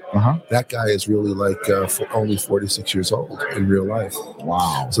at it, that guy is really like only 46 years old in real life.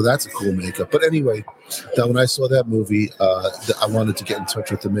 Wow. So that's a cool makeup. But anyway, when I saw that movie, I wanted to get in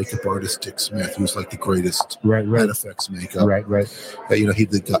touch with the makeup artist, Dick Smith, who's like the greatest head effects makeup. Right. He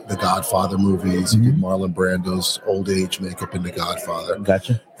did the Godfather movies. He did Marlon Brando's old age makeup in The Godfather.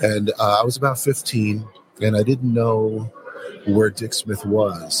 Gotcha. And I was about 15, and I didn't know where Dick Smith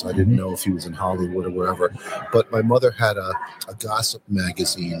was. I didn't know if he was in Hollywood or wherever. But my mother had a gossip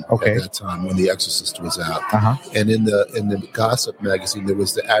magazine at that time when The Exorcist was out. And in the gossip magazine, there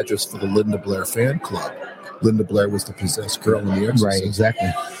was the address for the Linda Blair fan club. Linda Blair was the possessed girl in The Exorcist. Right,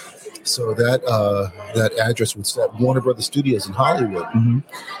 exactly. So that address was at Warner Brothers Studios in Hollywood.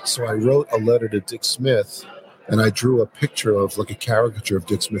 So I wrote a letter to Dick Smith, and I drew a picture of like a caricature of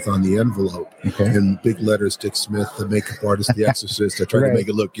Dick Smith on the envelope in big letters, Dick Smith, the makeup artist, The Exorcist. I tried to make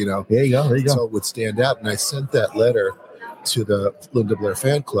it look, There you go. So it would stand out. And I sent that letter to the Linda Blair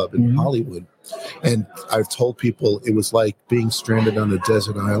fan club in Hollywood. And I've told people it was like being stranded on a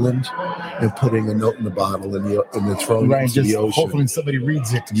desert island and putting a note in the bottle and then throwing it into the ocean. Hopefully somebody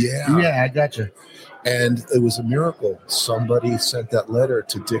reads it. Yeah, I gotcha. And it was a miracle. Somebody sent that letter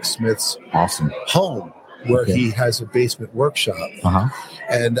to Dick Smith's home, where he has a basement workshop.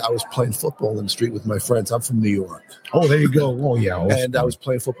 And I was playing football in the street with my friends. I'm from New York. Oh, there you go. Oh, yeah. And I was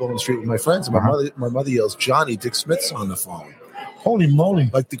playing football in the street with my friends. And my mother yells, "Johnny, Dick Smith's on the phone." Holy moly.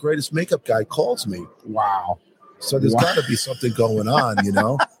 Like the greatest makeup guy calls me. Wow. So there's got to be something going on, you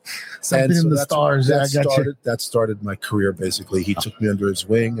know? Something in the stars. That started my career, basically. He took me under his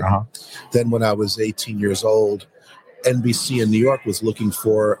wing. And then when I was 18 years old, NBC in New York was looking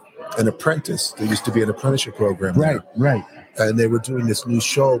for an apprentice. There used to be an apprenticeship program. Right. And they were doing this new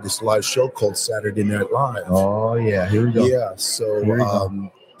show, this live show called Saturday Night Live. Oh, yeah. Here we go. Yeah. So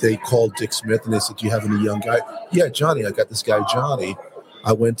they called Dick Smith and they said, "Do you have any young guy?" "Yeah, Johnny. I got this guy, Johnny."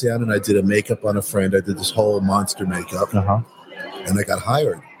 I went down and I did a makeup on a friend. I did this whole monster makeup. And I got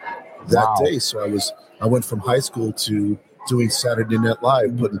hired that day. So I went from high school to doing Saturday Night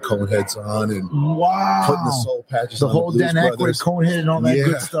Live, putting cone heads on and putting the soul patches on. The whole Dan Aykroyd cone head and all that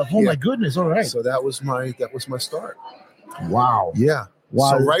good stuff. Oh my goodness! All right. So that was my start. Wow. Yeah.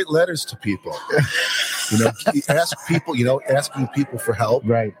 Wow. So write letters to people. Ask people. Asking people for help.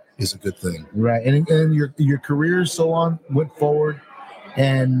 Right. Is a good thing. Right. And your career so on went forward,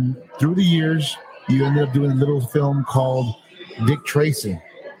 and through the years you ended up doing a little film called Dick Tracy.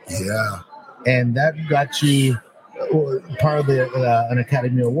 Yeah. And that got you part of an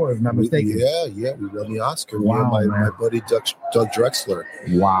Academy Award, if I'm not mistaken. Yeah, we won the Oscar. Wow, my buddy Doug Drexler.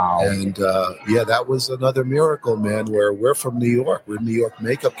 Wow. And that was another miracle, man, where we're from New York. We're New York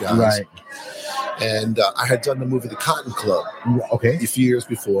makeup guys. Right. And I had done the movie The Cotton Club a few years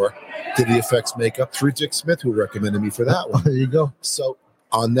before. Did the effects makeup through Dick Smith, who recommended me for that one. There you go. So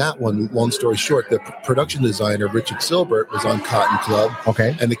on that one, long story short, the production designer, Richard Silbert, was on Cotton Club.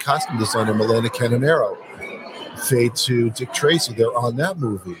 Okay. And the costume designer, Milena Canonero, fade to Dick Tracy. They're on that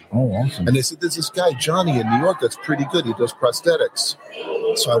movie. Oh, awesome. And they said, "There's this guy, Johnny, in New York that's pretty good. He does prosthetics."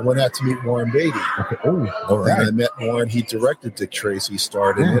 So I went out to meet Warren Beatty. Okay. Oh, all right. And I met Warren. He directed Dick Tracy,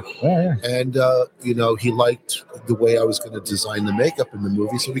 starred in it. Yeah. And, he liked the way I was going to design the makeup in the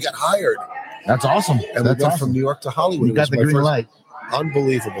movie. So we got hired. That's awesome. And we went from New York to Hollywood. You got the green light.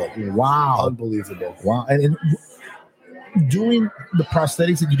 Unbelievable. Wow. Unbelievable. Wow. And doing the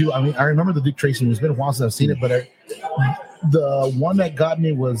prosthetics that you do, I mean, I remember the Dick Tracy. It's been a while since I've seen it, but the one that got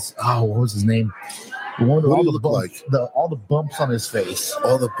me was, what was his name? The one with all the bumps on his face.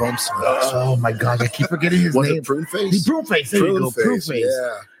 All the bumps on his face. Oh my God, I keep forgetting his name. Was it Prune Face? Prune Face. There you go. Prune Face.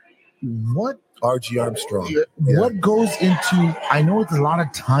 Yeah. What? R.G. Armstrong. What goes into? I know it's a lot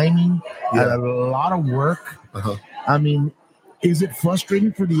of timing and a lot of work. I mean, is it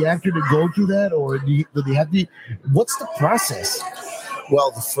frustrating for the actor to go through that, or do they have to? What's the process?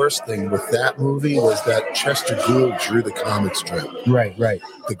 Well, the first thing with that movie was that Chester Gould drew the comic strip. Right.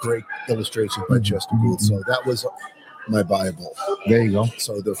 The great illustration by Chester Gould. So that was my Bible. There you go.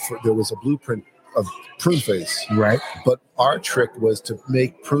 So there was a blueprint of Prune Face. Right. But our trick was to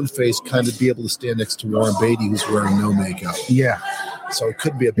make Prune Face kind of be able to stand next to Warren Beatty, who's wearing no makeup. Yeah. So it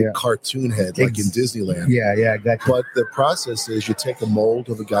couldn't be a big cartoon head like in Disneyland. Yeah, exactly. But the process is you take a mold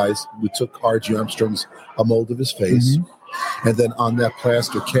of a guy's. We took R.G. Armstrong's a mold of his face. And then on that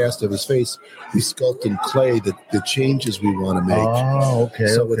plaster cast of his face, we sculpt in clay the changes we want to make. Oh, okay.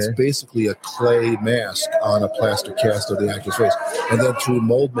 So it's basically a clay mask on a plaster cast of the actor's face. And then through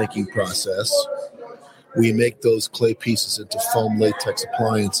mold making process, we make those clay pieces into foam latex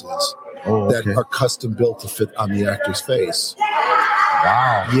appliances that are custom built to fit on the actor's face.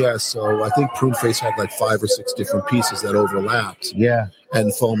 Wow. Yeah, so I think Prune Face had like 5 or 6 different pieces that overlapped. Yeah.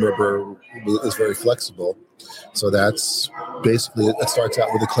 And foam rubber is very flexible. So that's basically, it starts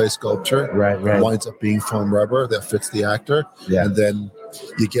out with a clay sculpture. Right. Winds up being foam rubber that fits the actor. Yeah. And then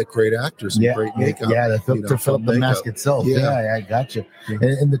you get great actors and great makeup. Yeah, to fill up the mask itself. Yeah, I got you.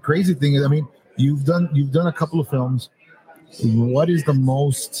 And the crazy thing is, I mean, you've done a couple of films. What is the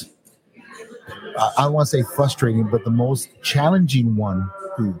most, I don't want to say frustrating, but the most challenging one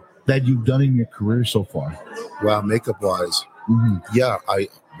that you've done in your career so far? Wow, makeup-wise. Yeah,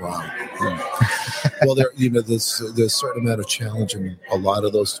 well, there's a certain amount of challenge in a lot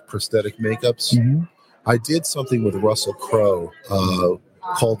of those prosthetic makeups. I did something with Russell Crowe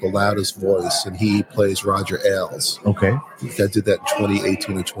called The Loudest Voice, and he plays Roger Ailes. Okay. I did that in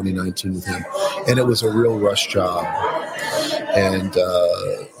 2018 or 2019 with him, and it was a real rush job. And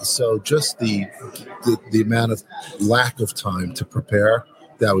so just the amount of lack of time to prepare,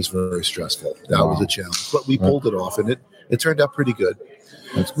 that was very stressful. That was a challenge, but we pulled it off, and it turned out pretty good.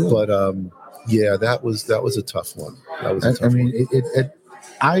 That's good. But Yeah, that was a tough one. That was a tough one.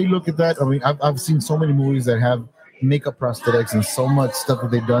 I look at that. I mean, I've seen so many movies that have makeup prosthetics and so much stuff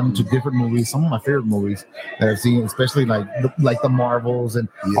that they've done to different movies. Some of my favorite movies that I've seen, especially like the Marvels and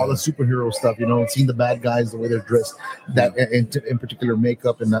all the superhero stuff. Seeing the bad guys, the way they're dressed, that in particular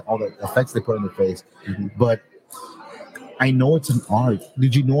makeup and all the effects they put on their face. Mm-hmm. But I know it's an art.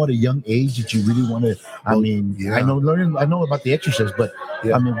 Did you know at a young age that you really want to? I know about The Exorcist, but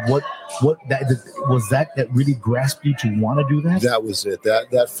I mean, what that really grasped you to want to do that? That was it.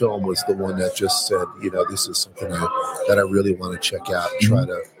 That film was the one that just said, this is something that I really want to check out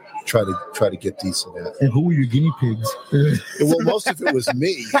and try to get decent at. And who were your guinea pigs? Well, most of it was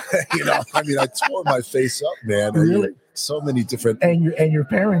me. I mean, I tore my face up, man. Really? So many different and your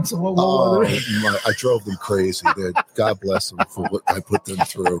parents. I drove them crazy. God bless them for what I put them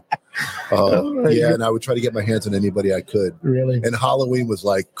through. And I would try to get my hands on anybody I could. Really? And Halloween was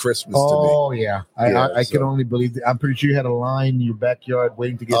like Christmas to me. Oh yeah, I can only believe that. I'm pretty sure you had a line in your backyard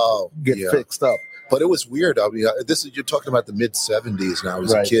waiting to get fixed up. But it was weird. I mean, you're talking about the mid 70s, and I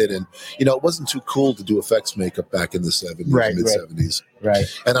was a kid, and it wasn't too cool to do effects makeup back in the 70s, mid 70s. Right.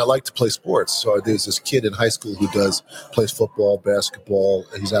 And I like to play sports. So there's this kid in high school who plays football, basketball.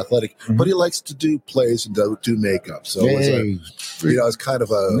 He's athletic, but he likes to do plays and do makeup. So it's kind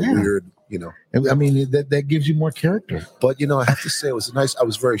of a weird. I mean, that gives you more character. But I have to say, I was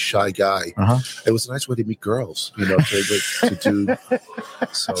a very shy guy. It was a nice way to meet girls. To do.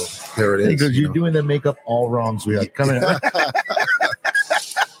 So there it is. Because you're doing the makeup all wrong, sweetheart. Come in.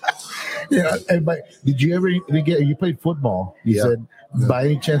 Yeah. Did you ever you played football? You said. By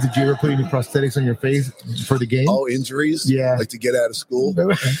any chance, did you ever put any prosthetics on your face for the game? Oh, injuries? Yeah. Like to get out of school?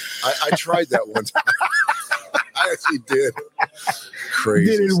 I tried that one time. I actually did.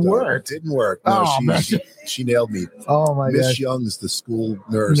 Crazy. Did it work? It didn't work. No, she nailed me. Oh my god. Miss Young's the school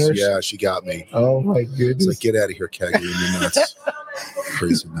nurse. Yeah, she got me. Oh my goodness. It's like, get out of here, Kagi, you're nuts.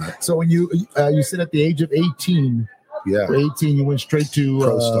 Crazy nuts. So when you said at the age of 18. Yeah. For 18, you went straight to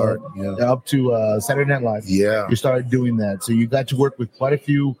Pro Start. Up to Saturday Night Live. Yeah. You started doing that. So you got to work with quite a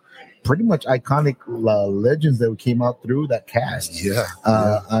few pretty much iconic legends that came out through that cast. Yeah.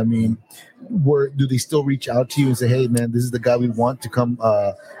 I mean, do they still reach out to you and say, hey, man, this is the guy we want to come?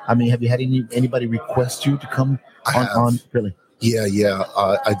 I mean, have you had anybody request you to come on? Really? Yeah.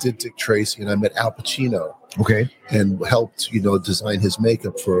 I did Dick Tracy, and I met Al Pacino. Okay. And helped, design his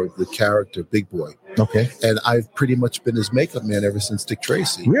makeup for the character Big Boy. Okay. And I've pretty much been his makeup man ever since Dick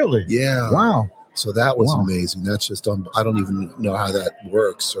Tracy. Really? Yeah. Wow. So that was amazing. That's just I don't even know how that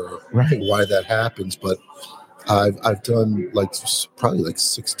works or why that happens, but I've done probably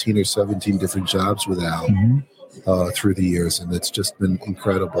 16 or 17 different jobs with Al. Through the years, and it's just been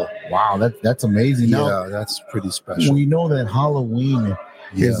incredible. Wow, that's amazing. Yeah, that's pretty special. We know that Halloween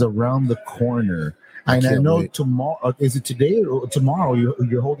is around the corner. And I know tomorrow, is it today or tomorrow?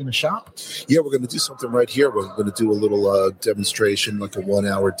 You're holding a shop? Yeah, we're going to do something right here. We're going to do a little demonstration, like a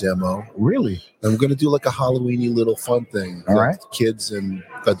 1-hour demo. Really? And we're going to do like a Halloweeny little fun thing. All right. Kids and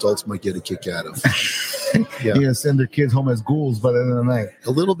adults might get a kick out of. You're going to send their kids home as ghouls by the end of the night.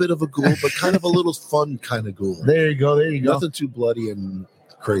 A little bit of a ghoul, but kind of a little fun kind of ghoul. There you go. Nothing too bloody and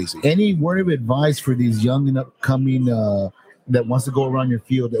crazy. Any word of advice for these young and upcoming that wants to go around your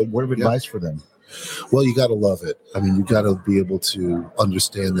field? A word of advice for them? Well, you got to love it. I mean, you got to be able to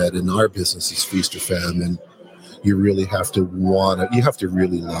understand that in our business, it's feast or famine. You really have to you have to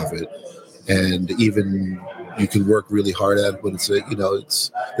really love it. And even you can work really hard at it, but it's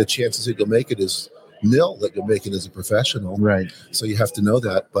the chances that you'll make it is nil that you'll make it as a professional. Right. So you have to know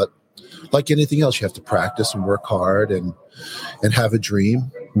that. But like anything else, you have to practice and work hard and have a dream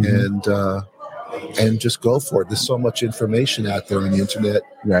and just go for it. There's so much information out there on the internet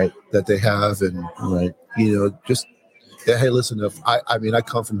that they have. And, just, hey, listen, I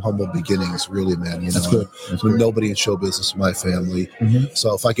come from humble beginnings, really, man. That's good. Nobody in show business in my family.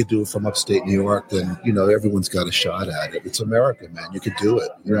 So if I could do it from upstate New York, then, everyone's got a shot at it. It's America, man. You could do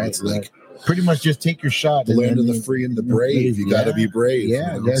it. It's like, pretty much just take your shot. The land of the free and the brave. You got to be brave.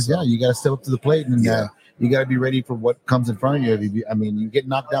 Yeah, you got to step up to the plate and you got to be ready for what comes in front of you. I mean, you get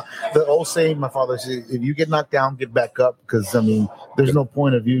knocked down. The old saying, my father said, if you get knocked down, get back up. Because, I mean, there's no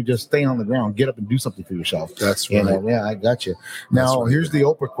point of you just staying on the ground. Get up and do something for yourself. That's right. Yeah, I got you. Now, here's the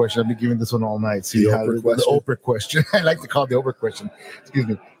Oprah question. I've been giving this one all night. See the Oprah question. I like to call it the Oprah question. Excuse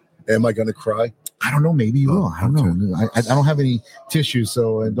me. Am I going to cry? I don't know. Maybe you will. I don't know. I don't have any tissues,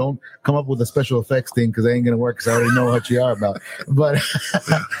 so don't come up with a special effects thing because I ain't going to work because I already know what you are about. But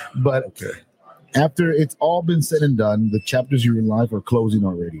okay. After it's all been said and done, the chapters of your life are closing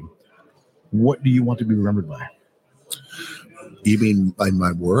already. What do you want to be remembered by? You mean by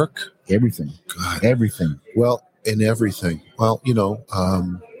my work? everything. God. Everything. Well, in everything. Well,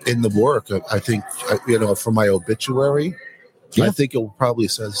 in the work, I think, for my obituary, I think it will probably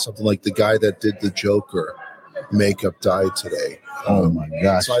say something like the guy that did the Joker makeup died today. Oh my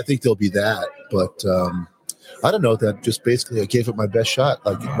gosh. So I think there'll be that. But I don't know, that just basically I gave it my best shot.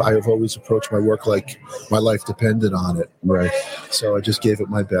 Like I have always approached my work like my life depended on it. Right. So I just gave it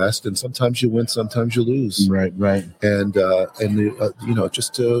my best. And sometimes you win, sometimes you lose. Right. And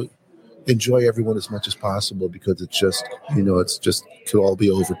just to enjoy everyone as much as possible, because it's just, could all be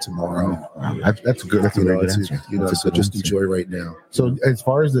over tomorrow. That's good. That's a very good answer. So just enjoy right now. So as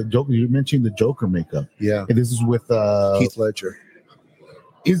far as the Joker, you mentioned the Joker makeup. Yeah. And this is with Heath Ledger.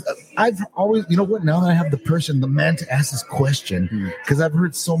 I've always, now that I have the man to ask this question, because I've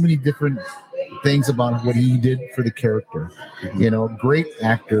heard so many different things about what he did for the character. Great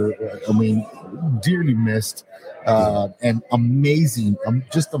actor. Dearly missed, and amazing,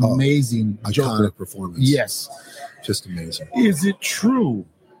 just amazing Joker performance. Yes, just amazing. Is it true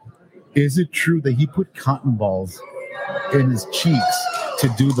that he put cotton balls in his cheeks to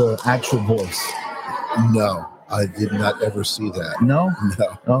do the actual voice? No. I did not ever see that. No.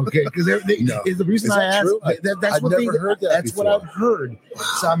 Okay, because no. Is the reason I asked. That's what never heard that. That's before. what I've heard. Wow.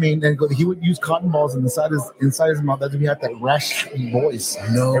 So and he would use cotton balls inside his mouth. That's when he had that rash voice.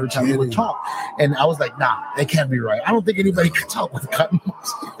 No, every time he would talk, and I was like, nah, that can't be right. I don't think anybody can talk with cotton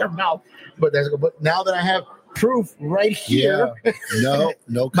balls in their mouth. But now that I have proof right here,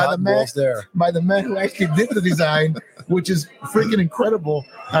 no cotton balls there by the man who actually did the design, which is freaking incredible.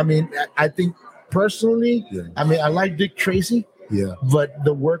 I think. Personally, I like Dick Tracy. Yeah, but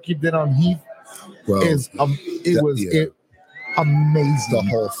the work you did on Heath is amazing. The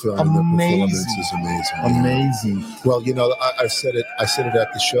whole film, the performance is amazing. Well, I said it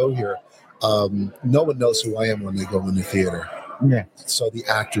at the show here. No one knows who I am when they go in the theater. Yeah. So the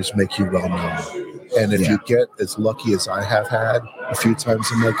actors make you well known, and if you get as lucky as I have had a few times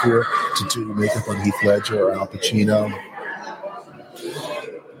in my career to do makeup on Heath Ledger or Al Pacino.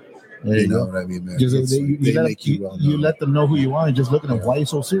 You know what I mean, man? You let them know who you are and just looking at why you're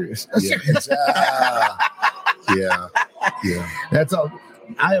so serious. Yeah. That's all.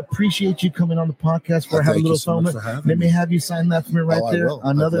 I appreciate you coming on the podcast for having a little fun. Let me have you sign that for me right there.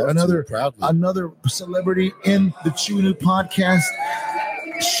 Another celebrity in the Chewy New Podcast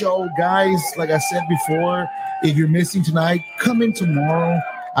show, guys. Like I said before, if you're missing tonight, come in tomorrow.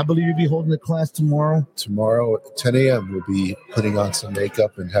 I believe you'll be holding the class tomorrow. Tomorrow at 10 a.m. we'll be putting on some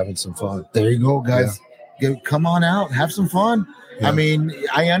makeup and having some fun. There you go, guys. Yeah. Come on out. Have some fun. Yeah.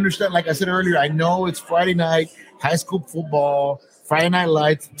 I understand. Like I said earlier, I know it's Friday night, high school football, Friday Night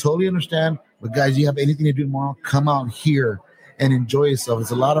Lights. Totally understand. But, guys, you have anything to do tomorrow, come out here and enjoy yourself.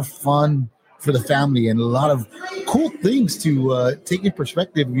 It's a lot of fun for the family and a lot of cool things to take in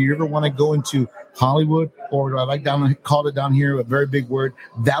perspective. If you ever want to go into Hollywood, or I call it down here, a very big word,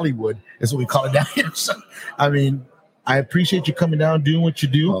 Valleywood is what we call it down here. So, I appreciate you coming down, doing what you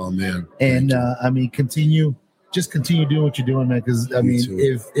do. Oh, man. And, continue doing what you're doing, man, because,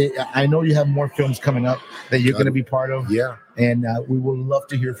 I know you have more films coming up that you're going to be part of. Yeah. And we would love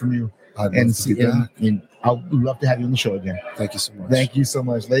to hear from you. I'd love to have you on the show again. Thank you so much. Thank you so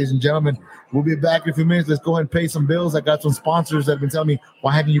much. Ladies and gentlemen, we'll be back in a few minutes. Let's go ahead and pay some bills. I got some sponsors that have been telling me,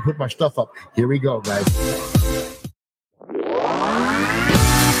 why haven't you put my stuff up? Here we go, guys.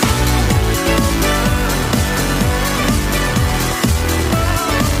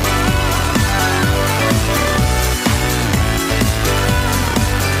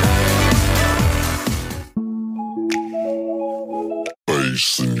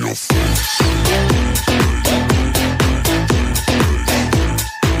 Face in your face.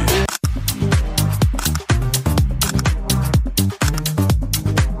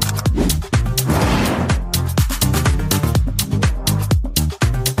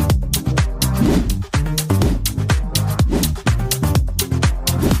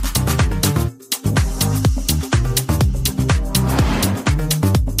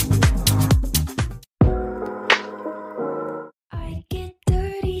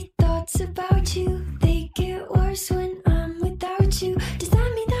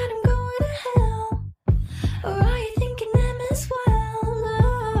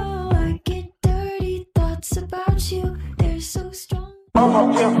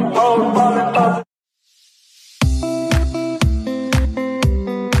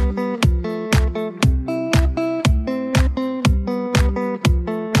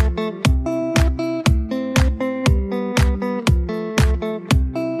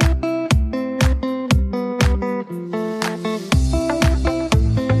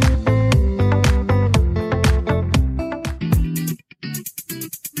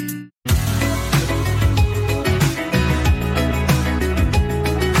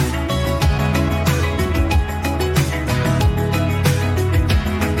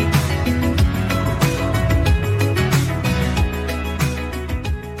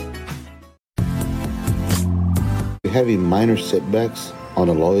 you're having minor setbacks on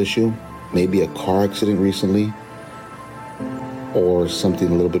a law issue, maybe a car accident recently, or something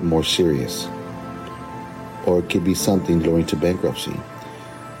a little bit more serious, or it could be something going to bankruptcy,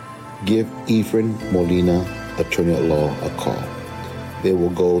 give Efren Molina, attorney at law, a call. They will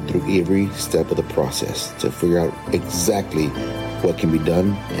go through every step of the process to figure out exactly what can be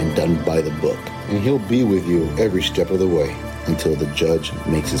done and done by the book. And he'll be with you every step of the way until the judge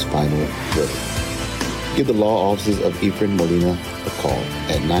makes his final verdict. Give the law offices of Efren Molina a call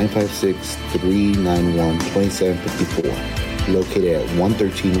at 956-391-2754, located at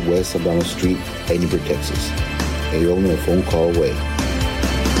 113 West Zambrano Street, Edinburgh, Texas. And you're only a phone call away.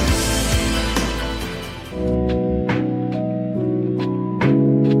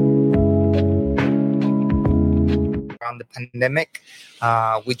 The pandemic,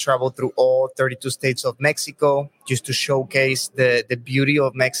 we traveled through all 32 states of Mexico just to showcase the beauty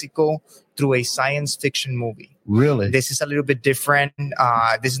of Mexico through a science fiction movie. Really? This is a little bit different.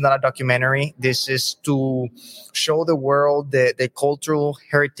 This is not a documentary. This is to show the world the cultural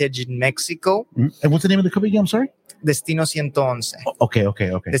heritage in Mexico. Mm-hmm. And what's the name of the company again? I'm sorry? Destino 111. Okay.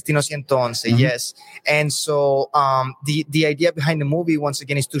 Destino 111, mm-hmm. Yes. And so the idea behind the movie, once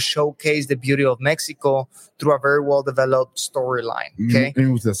again, is to showcase the beauty of Mexico through a very well-developed storyline. Okay.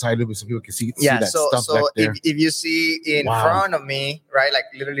 And with the side of it so people can see that stuff so back there. If you see in front of me, right, like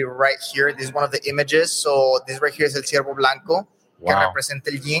literally right here, this is one of the images. So this right here is el ciervo blanco. Que representa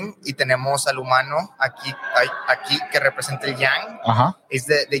el yin, y tenemos al humano aquí que representa el yang. It's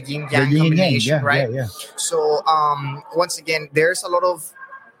the yin-yang combination, right? Yeah. So once again, there's a lot of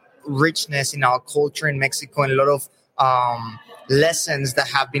richness in our culture in Mexico and a lot of lessons that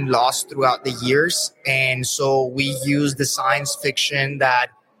have been lost throughout the years. And so we use the science fiction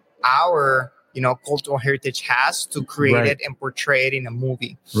that our cultural heritage has to create it and portray it in a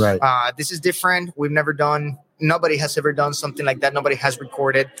movie. Right. This is different. Nobody has ever done something like that. Nobody has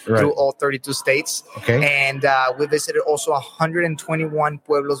recorded through all 32 states. Okay. And we visited also 121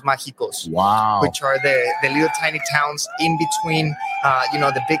 pueblos mágicos. Wow. Which are the little tiny towns in between,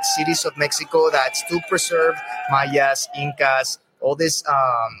 the big cities of Mexico that still preserve Mayas, Incas, all this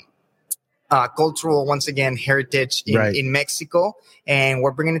cultural, once again, heritage in Mexico. And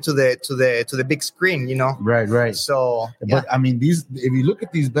we're bringing it to the big screen, Right. So, but I mean, if you look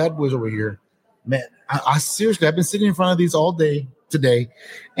at these bad boys over here, man, I seriously, I've been sitting in front of these all day today,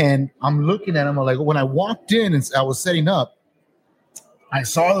 and I'm looking at them. I'm like, when I walked in and I was setting up, I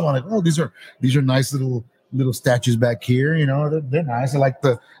saw them. I'm like, oh, these are nice little statues back here. They're nice. I like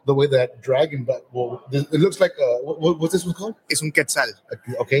the way that dragon, but it looks like what's this one called? It's un quetzal.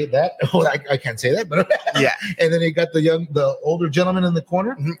 Okay, that I can't say that, but yeah. And then they got the older gentleman in the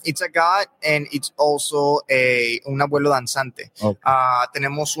corner. Mm-hmm. It's a god, and it's also un abuelo danzante. Okay.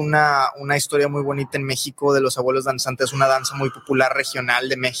 Tenemos una historia muy bonita en México de los abuelos danzantes, una danza muy popular regional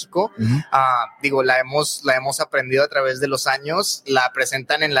de México. Mm-hmm. La hemos aprendido a través de los años. La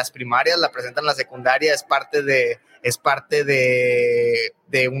presentan en las primarias, la presentan en la secundaria. Es parte de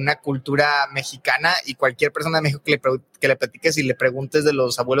una cultura mexicana, y cualquier persona de México que le platiques y le preguntes de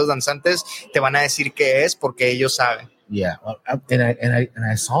los abuelos danzantes te van a decir qué es, porque ellos saben. Yeah, and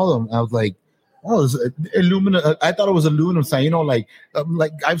I saw them. I was like, oh, it's aluminum. I thought it was aluminum sign. Like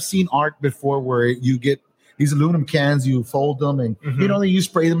I've seen art before where you get these aluminum cans, you fold them, and mm-hmm. You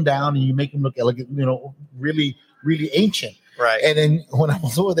spray them down and you make them look elegant. Really, really ancient. Right. And then when I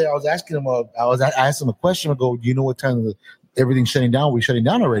was over there, I was asking him. I asked him a question. I go, "Do you know what time everything's shutting down? We're shutting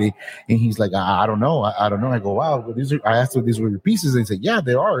down already." And he's like, "I don't know. I don't know." I go, "Wow." But I asked if these were your pieces, and he said, "Yeah,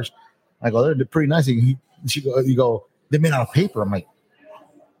 they're ours." I go, "They're pretty nice." You go, "They're made out of paper." I'm like,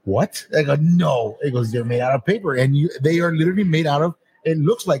 "What?" I go, "No." He goes, "They're made out of paper, and they are literally made out of. It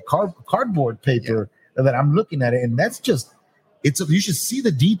looks like cardboard paper that I'm looking at it, and that's just." You should see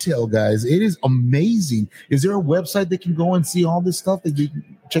the detail, guys. It is amazing. Is there a website that can go and see all this stuff? That you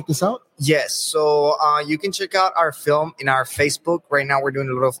can check this out? Yes. So you can check out our film in our Facebook. Right now, we're doing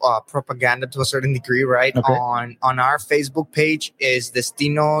a lot of propaganda to a certain degree, right? Okay. On our Facebook page is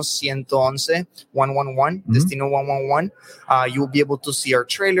Destino 111, 111, mm-hmm. Destino 111. You will be able to see our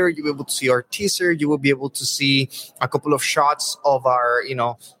trailer. You will be able to see our teaser. You will be able to see a couple of shots of our,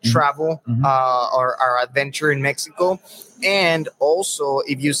 travel, mm-hmm. or our adventure in Mexico. And also,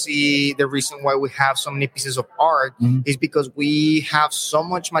 if you see the reason why we have so many pieces of art mm-hmm. is because we have so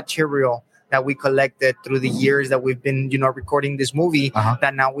much material that we collected through the years that we've been, recording this movie,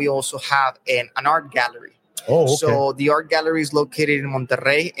 that now we also have an art gallery. Oh, okay. So the art gallery is located in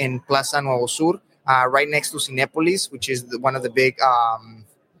Monterrey in Plaza Nuevo Sur, right next to Cinépolis, which is one of the big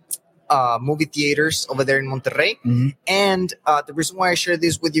movie theaters over there in Monterrey. Mm-hmm. And the reason why I share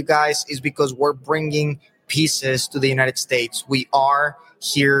this with you guys is because we're bringing pieces to the United States. We are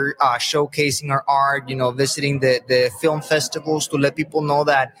here showcasing our art, visiting the film festivals to let people know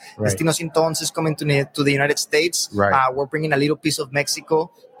that Destino Sin Tons is coming to the United States. We're bringing a little piece of Mexico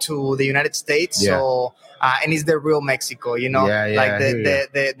to the United States. So, and it's the real Mexico,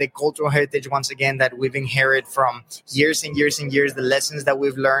 the cultural heritage, once again, that we've inherited from years and years and years, the lessons that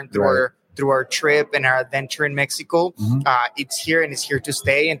we've learned through our trip and our adventure in Mexico. It's here and it's here to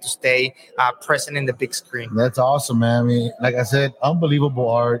stay and to stay present in the big screen. That's awesome, man. I mean, like I said, unbelievable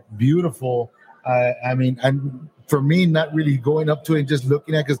art, beautiful. And for me, not really going up to it and just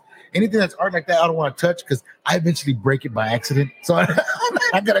looking at, because anything that's art like that, I don't want to touch because I eventually break it by accident. So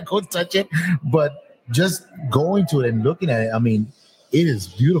I gotta go touch it. But just going to it and looking at it, I mean, it is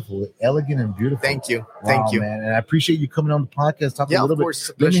beautiful, elegant and beautiful. Thank you. Wow, Thank you, man. And I appreciate you coming on the podcast, talking a little bit. Course,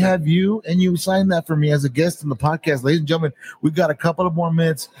 let me have you, and you sign that for me as a guest on the podcast. Ladies and gentlemen, we've got a couple of more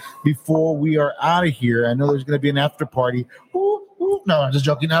minutes before we are out of here. I know there's going to be an after party. No, I'm just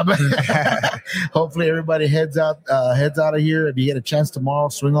joking now, but hopefully everybody heads out of here. If you get a chance tomorrow,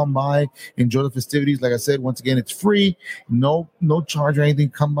 swing on by, enjoy the festivities. Like I said, once again, it's free, no charge or anything.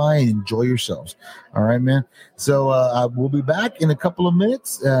 Come by and enjoy yourselves. All right, man. So we'll be back in a couple of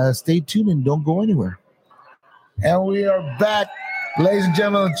minutes. Stay tuned and don't go anywhere. And we are back, ladies and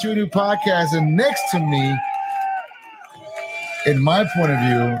gentlemen, on True New Podcast. And next to me, in my point of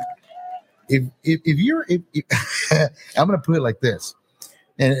view, if I'm going to put it like this,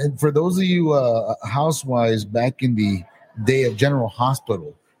 and for those of you housewives back in the day of General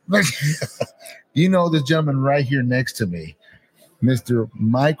Hospital, you know this gentleman right here next to me, Mr.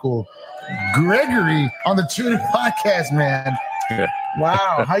 Michael Gregory on the True Podcast, man.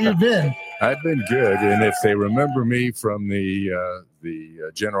 Wow, how you been? I've been good, and if they remember me from the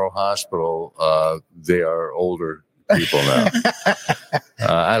General Hospital, they are older people now.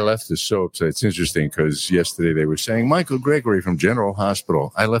 I left the soaps. It's interesting because yesterday they were saying Michael Gregory from General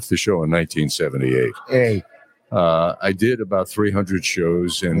Hospital. I left the show in 1978. Hey. I did about 300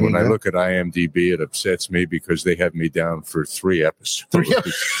 shows, and when I look at IMDb, it upsets me because they have me down for 3 episodes.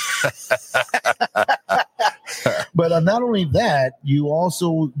 But not only that, you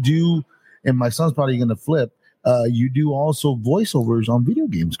also do, and my son's probably going to flip, you do also voiceovers on video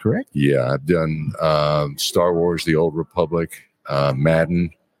games, correct? Yeah, I've done Star Wars, The Old Republic,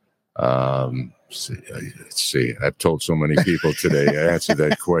 Madden. Let's see. I've told so many people today. I answered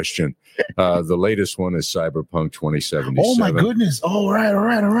that question. The latest one is Cyberpunk 2077. Oh, my goodness. All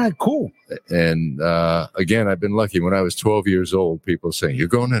right. Cool. And again, I've been lucky. When I was 12 years old, people saying, "You're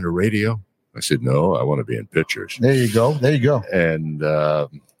going into radio?" I said, "No, I want to be in pictures." There you go. And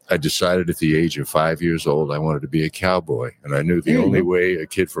I decided at the age of 5 years old, I wanted to be a cowboy. And I knew the only way a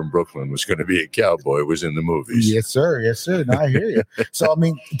kid from Brooklyn was going to be a cowboy was in the movies. Yes, sir. No, I hear you. So, I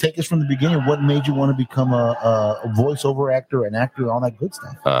mean, take us from the beginning. What made you want to become a voiceover actor, an actor, all that good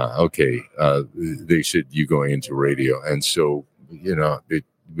stuff? Okay. They said, "You going into radio." And so, it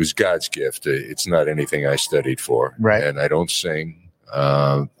was God's gift. It's not anything I studied for. Right. And I don't sing.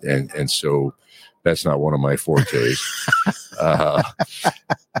 And so that's not one of my fortes.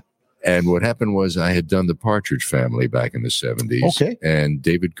 And what happened was I had done the Partridge Family back in the 70s. Okay. And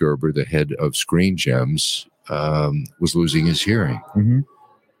David Gerber, the head of Screen Gems, was losing his hearing. Mm-hmm.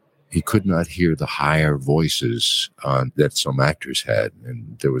 He could not hear the higher voices that some actors had.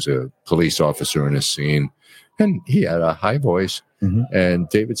 And there was a police officer in a scene, and he had a high voice. Mm-hmm. And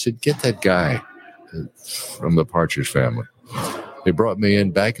David said, "Get that guy from the Partridge Family." They brought me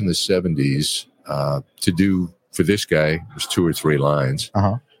in back in the 70s to do, for this guy, it was 2 or 3 lines.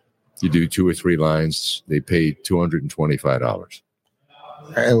 Uh-huh. You do 2 or 3 lines, they paid $225.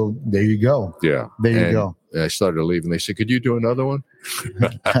 There you go. Yeah. There you go. I started to leave, and they said, "Could you do another one?"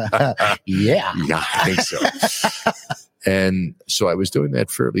 Yeah. Yeah, I think so. And so I was doing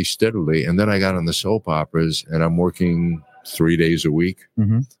that fairly steadily. And then I got on the soap operas, and I'm working 3 days a week,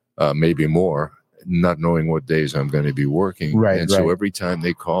 maybe more, not knowing what days I'm going to be working. Right. And so every time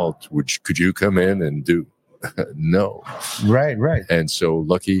they called, could you come in and do? No. Right. And so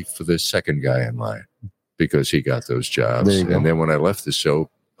lucky for the second guy in line, because he got those jobs. And then when I left the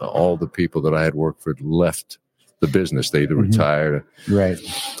soap, all the people that I had worked for left the business. They either retired. Right.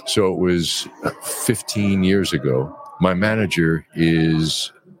 So it was 15 years ago. My manager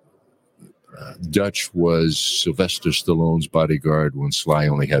is Dutch, was Sylvester Stallone's bodyguard when Sly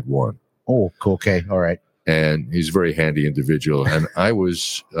only had one. Oh, okay. All right. And he's a very handy individual. And I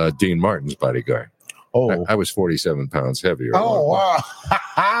was Dean Martin's bodyguard. Oh, I was 47 pounds heavier. Oh, wow.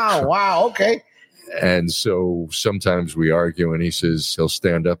 Wow. Okay. And so sometimes we argue, and he says, he'll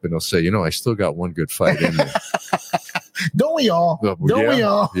stand up and he'll say, "I still got one good fight in me." Don't we all? Don't we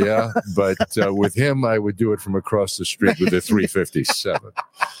all? Yeah, but with him, I would do it from across the street with a 357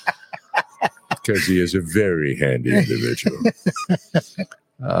 because he is a very handy individual.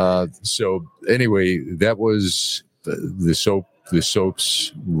 So anyway, that was the soap. The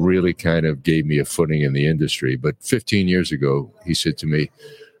soaps really kind of gave me a footing in the industry. But 15 years ago, he said to me,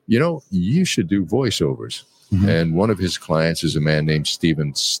 you should do voiceovers. Mm-hmm. And one of his clients is a man named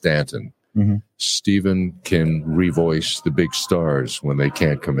Stephen Stanton. Mm-hmm. Stephen can revoice the big stars when they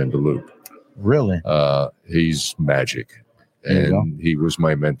can't come into loop. Really? He's magic. And he was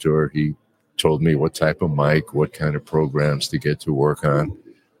my mentor. He told me what type of mic, what kind of programs to get to work on.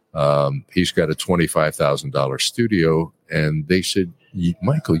 He's got a $25,000 studio. And they said,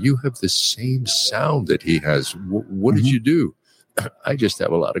 Michael, you have the same sound that he has. What did you do? I just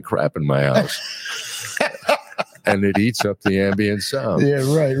have a lot of crap in my house. And it eats up the ambient sound. Yeah,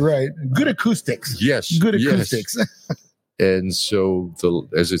 right. Good acoustics. Yes. Good acoustics. Yes. And so,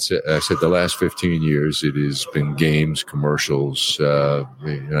 as I said, the last 15 years, it has been games, commercials.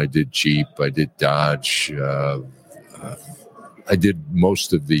 I did Jeep. I did Dodge. I did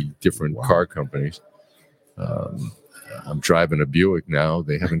most of the different car companies. I'm driving a Buick now.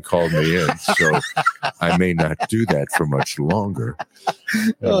 They haven't called me in, so I may not do that for much longer.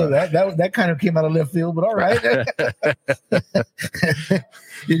 That kind of came out of left field, but all right.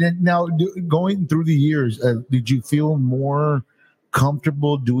 Now, going through the years, did you feel more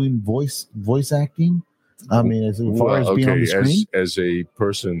comfortable doing voice acting? I mean, as far as being on the screen? As a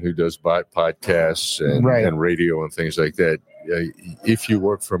person who does podcasts and radio and things like that, if you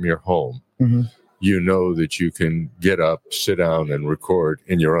work from your home, mm-hmm. you know that you can get up, sit down, and record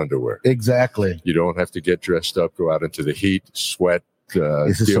in your underwear. Exactly. You don't have to get dressed up, go out into the heat, sweat,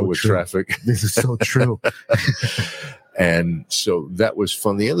 deal with traffic. This is so true. And so that was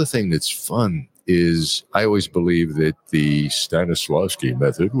fun. The other thing that's fun is I always believed that the Stanislavski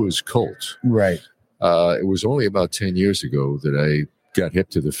method was cult. Right. It was only about 10 years ago that I got hip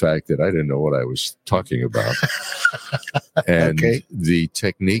to the fact that I didn't know what I was talking about. And the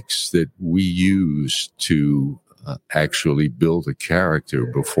techniques that we use to actually build a character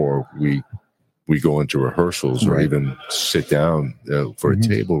before we go into rehearsals or even sit down for mm-hmm. a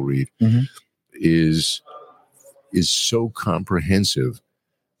table read mm-hmm. is so comprehensive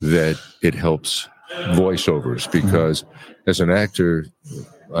that it helps voiceovers because mm-hmm. as an actor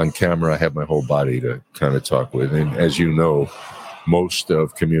on camera, I have my whole body to kind of talk with. And as you know, most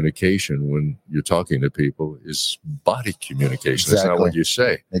of communication when you're talking to people is body communication. Exactly. It's not what you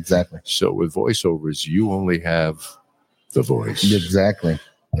say. Exactly. So with voiceovers, you only have the voice. Exactly.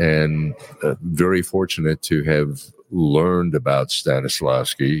 And very fortunate to have learned about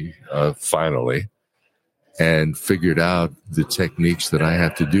Stanislavski finally and figured out the techniques that I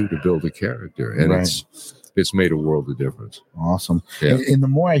have to do to build a character. And it's made a world of difference. Awesome. Yeah. And the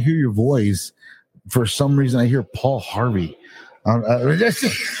more I hear your voice, for some reason I hear Paul Harvey. I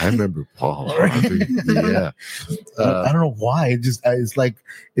remember Paul Harvey. Yeah. I don't know why. It's like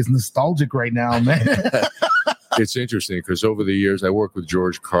it's nostalgic right now, man. It's interesting because over the years I worked with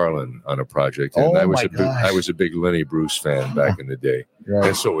George Carlin on a project, and I was a big Lenny Bruce fan back in the day,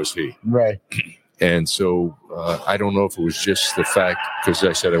 and so was he. Right. And so I don't know if it was just the fact because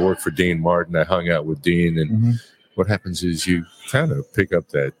I said I worked for Dean Martin, I hung out with Dean, and mm-hmm. what happens is you kind of pick up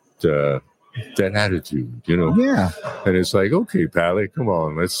that attitude, Yeah. And it's like, okay, Pally, come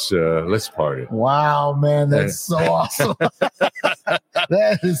on, let's party. Wow, man, that's so awesome.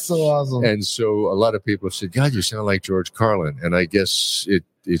 That is so awesome. And so a lot of people said, God, you sound like George Carlin. And I guess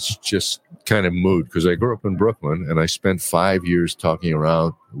it's just kind of mood because I grew up in Brooklyn and I spent 5 years talking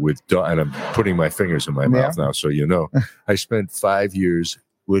around with and I'm putting my fingers in my mouth now, so I spent 5 years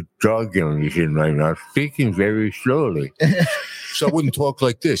with dog in my mouth, speaking very slowly. So I wouldn't talk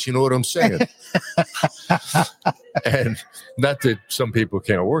like this. You know what I'm saying? And not that some people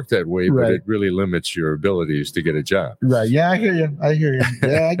can't work that way, but it really limits your abilities to get a job. Right. Yeah, I hear you.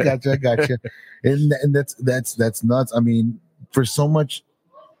 Yeah, I got you. And that's nuts. I mean, for so much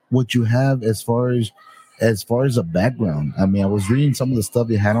what you have as far as a background. I mean, I was reading some of the stuff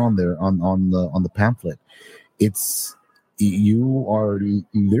you had on there on the pamphlet. You are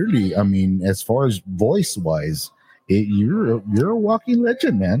literally, I mean, as far as voice wise, you're a walking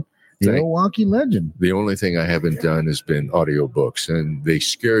legend, man. You're a walking legend. The only thing I haven't done has been audiobooks, and they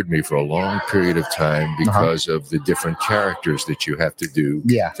scared me for a long period of time because of the different characters that you have to do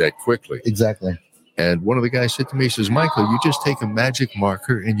that quickly. Exactly. And one of the guys said to me, he says, Michael, you just take a magic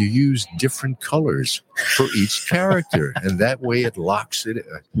marker and you use different colors for each character. And that way it locks it.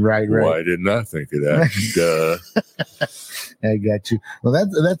 Right. Why didn't I think of that? I got you. Well,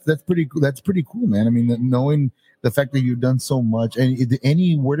 that's pretty cool. That's pretty cool, man. I mean, knowing the fact that you've done so much, and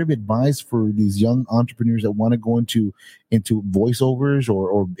any word of advice for these young entrepreneurs that want to go into voiceovers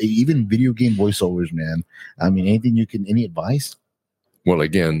or even video game voiceovers, man. I mean, any advice? Well,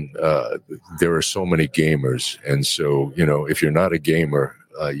 again, there are so many gamers. And so, if you're not a gamer,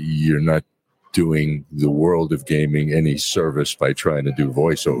 you're not doing the world of gaming any service by trying to do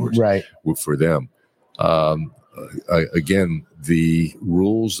voiceovers for them. Again, the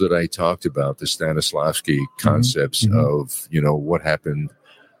rules that I talked about, the Stanislavski concepts of, what happened,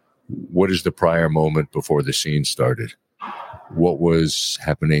 what is the prior moment before the scene started? What was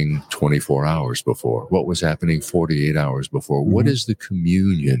happening 24 hours before? What was happening 48 hours before? What is the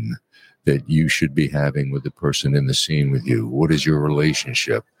communion that you should be having with the person in the scene with you? What is your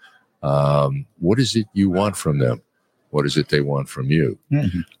relationship? What is it you want from them? What is it they want from you?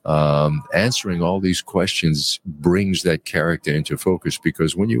 Answering all these questions brings that character into focus,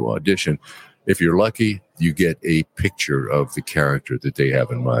 because when you audition, if you're lucky, you get a picture of the character that they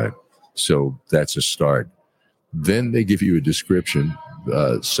have in mind. So that's a start. Then they give you a description.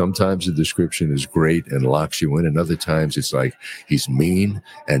 Sometimes the description is great and locks you in, and other times it's like he's mean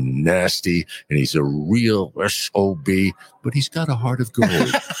and nasty and he's a real SOB, but he's got a heart of gold.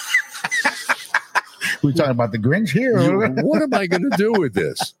 We're talking about the Grinch here. What am I going to do with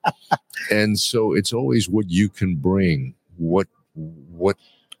this? And so it's always what you can bring, what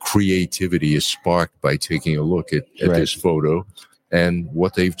creativity is sparked by taking a look at this photo and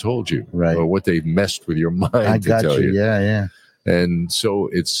what they've told you, or what they've messed with your mind I got tell you. Yeah. And so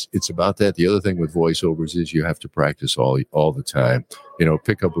it's about that. The other thing with voiceovers is you have to practice all the time.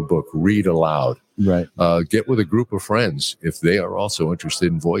 Pick up a book, read aloud. Right. Get with a group of friends if they are also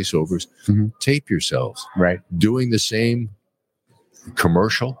interested in voiceovers. Tape yourselves. Right. Doing the same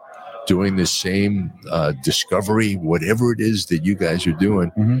commercial, doing the same discovery, whatever it is that you guys are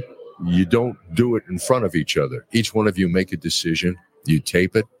doing. You don't do it in front of each other. Each one of you make a decision. You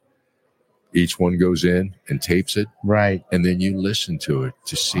tape it. Each one goes in and tapes it. Right. And then you listen to it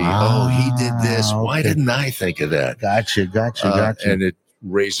to see, he did this. Okay. Why didn't I think of that? Gotcha. And it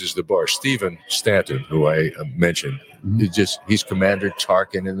raises the bar. Stephen Stanton, who I mentioned, he's Commander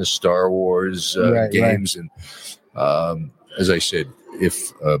Tarkin in the Star Wars games. And as I said,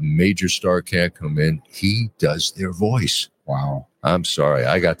 if a major star can't come in, he does their voice. Wow. I'm sorry,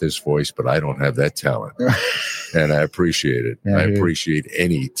 I got this voice, but I don't have that talent. And I appreciate it. I appreciate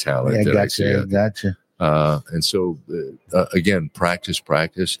any talent that I see. Gotcha. And so, again, practice,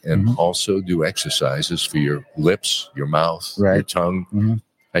 and also do exercises for your lips, your mouth, your tongue,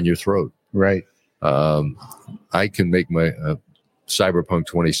 and your throat. Right. I can make my Cyberpunk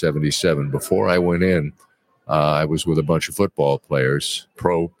 2077. Before I went in, I was with a bunch of football players,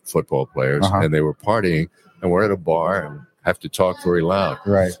 pro football players, and they were partying, and we're at a bar and have to talk very loud.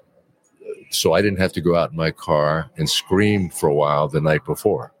 Right. So I didn't have to go out in my car and scream for a while the night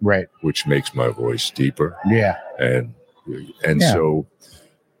before. Right. Which makes my voice deeper. Yeah. And so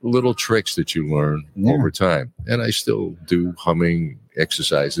little tricks that you learn over time. And I still do humming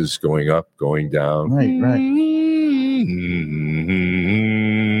exercises, going up, going down. Right.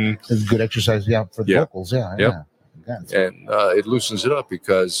 It's good exercise, for the vocals. Yeah. And it loosens it up,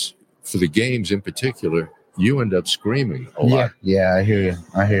 because for the games in particular, you end up screaming a lot. Yeah, I hear you.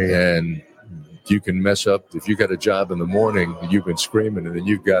 And you can mess up. If you got a job in the morning, you've been screaming, and then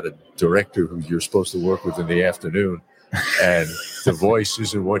you've got a director who you're supposed to work with in the afternoon, and the voice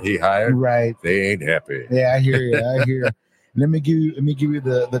isn't what he hired. Right. They ain't happy. Yeah, I hear you. Let me give you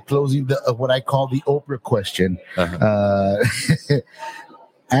the closing, what I call the Oprah question.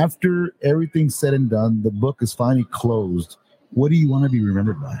 After everything's said and done, the book is finally closed. What do you want to be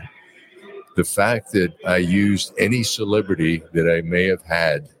remembered by? The fact that I used any celebrity that I may have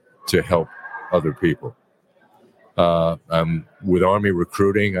had to help other people. I'm with Army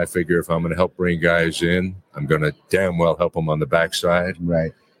recruiting. I figure if I'm going to help bring guys in, I'm going to damn well help them on the backside.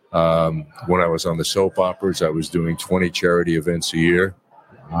 Right. When I was on the soap operas, I was doing 20 charity events a year.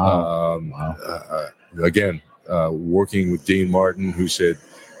 Again, working with Dean Martin, who said,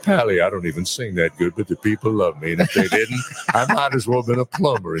 Pally, I don't even sing that good, but the people love me. And if they didn't, I might as well have been a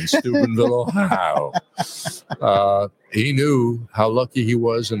plumber in Steubenville, Ohio. He knew how lucky he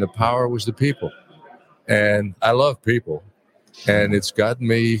was, and the power was the people. And I love people. And it's gotten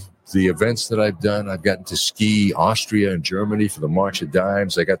me the events that I've done. I've gotten to ski Austria and Germany for the March of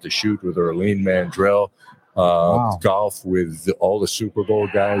Dimes. I got to shoot with Arlene Mandrell golf with all the Super Bowl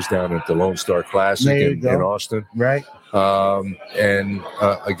guys down at the Lone Star Classic in Austin. Right. And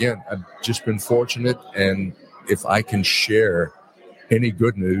again, I've just been fortunate. And if I can share any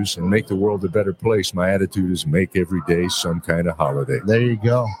good news and make the world a better place, my attitude is make every day some kind of holiday. There you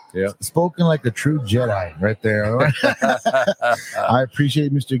go. Yeah. Spoken like a true Jedi right there. I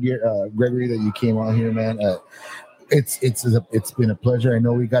appreciate Mr. Gregory that you came on here, man. It's been a pleasure. I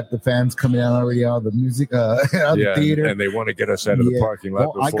know we got the fans coming out already out of the music out of the theater. And they want to get us out of the parking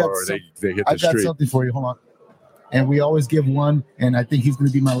lot before they hit the street. I got something for you. Hold on. And we always give one, and I think he's going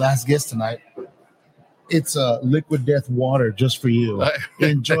to be my last guest tonight. It's a Liquid Death water just for you.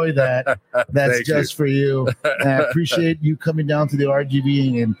 Enjoy that. That's just for you. And I appreciate you coming down to the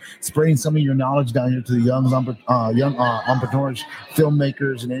RGV and spreading some of your knowledge down here to the young entrepreneurs,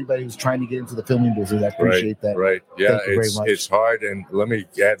 filmmakers, and anybody who's trying to get into the filming business. I appreciate that. Right. Yeah, it's hard. And let me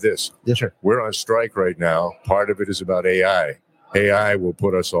add this. Yes, sir. We're on strike right now. Part of it is about AI. AI will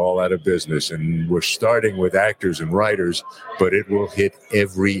put us all out of business, and we're starting with actors and writers, but it will hit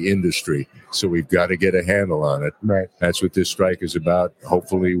every industry. So we've got to get a handle on it. Right. That's what this strike is about.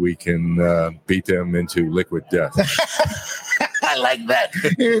 Hopefully we can beat them into liquid death. I like that.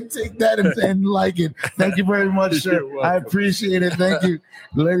 Take that and like it. Thank you very much, sir. I appreciate it. Thank you,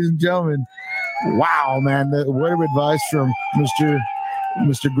 ladies and gentlemen. Wow, man. The word of advice from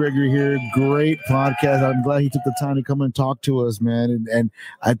Mr. Gregory here. Great podcast. I'm glad he took the time to come and talk to us, man. And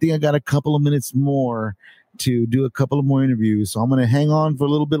I think I got a couple of minutes more to do a couple of more interviews. So I'm going to hang on for a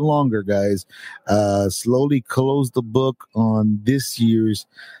little bit longer, guys. Slowly close the book on this year's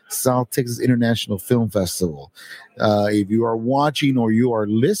South Texas International Film Festival. If you are watching or you are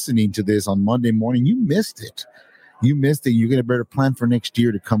listening to this on Monday morning, you missed it. You're going to better plan for next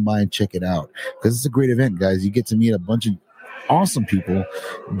year to come by and check it out, because it's a great event, guys. You get to meet a bunch of awesome people,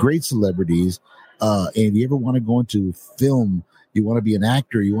 great celebrities. And if you ever want to go into film, you want to be an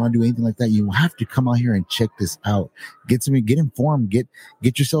actor, you want to do anything like that, you have to come out here and check this out. Get informed, get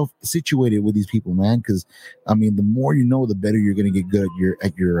yourself situated with these people, man. Because I mean, the more you know, the better you're going to get good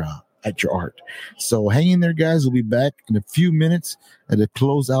at your art. So hang in there, guys. We'll be back in a few minutes to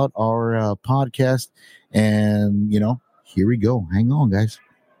close out our podcast. And here we go. Hang on, guys.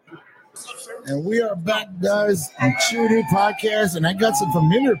 And we are back, guys, on Cheerleader Podcast, and I got some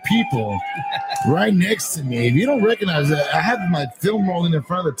familiar people right next to me. If you don't recognize that, I have my film rolling in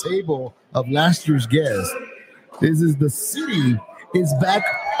front of the table of last year's guest. This is The City is back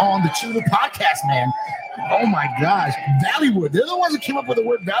on the Cheerleader Podcast, man. Oh, my gosh. Valleywood. They're the ones that came up with the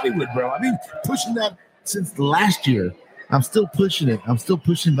word Valleywood, bro. I've been pushing that since last year. I'm still pushing it. I'm still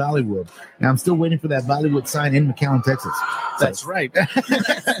pushing Valleywood. And I'm still waiting for that Valleywood sign in McAllen, Texas. That's right. That's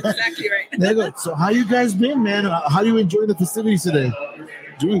exactly right. There you go. So how you guys been, man? How you enjoying the facilities today?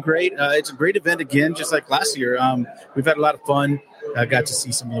 Doing great. It's a great event again, just like last year. We've had a lot of fun. I got to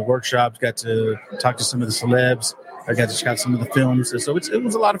see some of the workshops, got to talk to some of the celebs. I got to check out some of the films. So it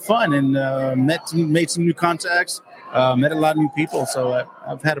was a lot of fun, and made some new contacts, met a lot of new people. So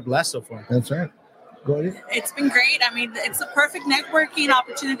I've had a blast so far. That's right. Go ahead. It's been great. I mean, it's a perfect networking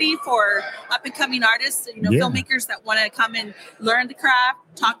opportunity for up-and-coming artists, filmmakers that want to come and learn the craft,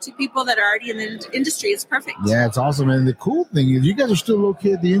 talk to people that are already in the industry. It's perfect. Yeah, it's awesome. And the cool thing is you guys are still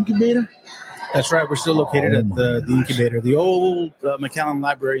located at the Incubator? That's right. We're still located at the Incubator, the old McAllen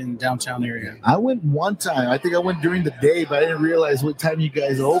Library in the downtown area. I went one time. I think I went during the day, but I didn't realize what time you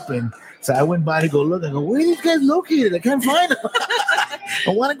guys open. So I went by to go look. I go, where are these guys located? I can't find them. I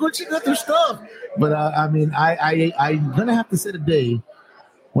want to go check out their stuff. But I'm going to have to set a day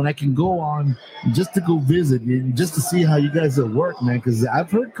when I can go on just to go visit and just to see how you guys work, man. Because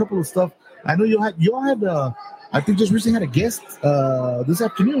I've heard a couple of stuff. I know y'all had I think just recently had a guest this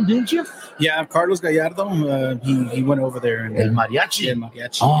afternoon, didn't you? Yeah, Carlos Gallardo. He went over there. And El Mariachi. El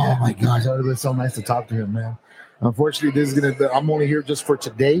Mariachi. Oh, my gosh. That would have been so nice to talk to him, man. Unfortunately, I'm only here just for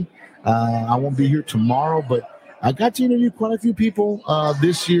today. I won't be here tomorrow, but I got to interview quite a few people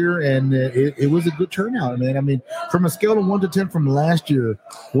this year, and it was a good turnout, man. I mean, from a scale of 1 to 10 from last year,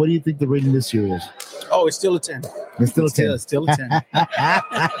 what do you think the rating this year is? Oh, it's still a 10. It's still a 10. It's still a 10.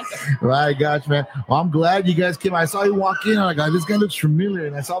 Right, gosh, man. Well, I'm glad you guys came. I saw you walk in. I'm like, this guy looks familiar,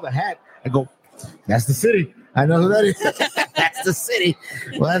 and I saw the hat. I go, that's the city. I know who that is. That's the city.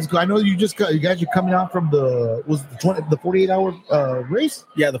 Well, that's good. I know you guys are coming out from the 48-hour race.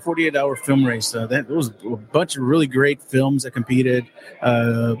 Yeah, the 48-hour film race. There was a bunch of really great films that competed.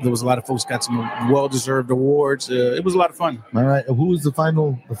 There was a lot of folks got some well-deserved awards. It was a lot of fun. All right, who was the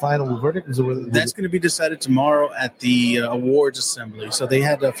final verdict? That's going to be decided tomorrow at the awards assembly. So they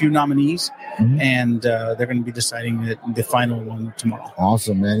had a few nominees, and they're going to be deciding the final one tomorrow.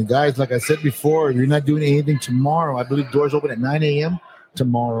 Awesome, man. Guys, like I said before, if you're not doing anything tomorrow, I believe doors open at 9 a.m.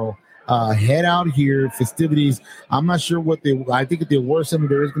 tomorrow. Head out here, festivities. I'm not sure I think at the award ceremony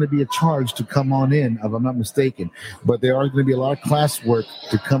there is going to be a charge to come on in, if I'm not mistaken. But there are going to be a lot of classwork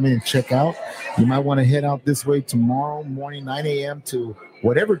to come in and check out. You might want to head out this way tomorrow morning, 9 a.m. to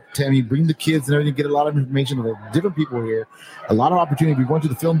whatever time you bring the kids and everything, get a lot of information about different people here. A lot of opportunity. If you're going to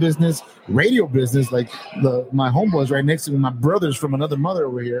the film business, radio business, like my homeboys right next to me, my brothers from another mother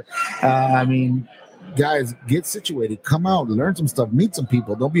over here. Guys, get situated. Come out, learn some stuff, meet some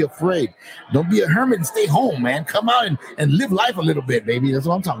people. Don't be afraid. Don't be a hermit and stay home, man. Come out and live life a little bit, baby. That's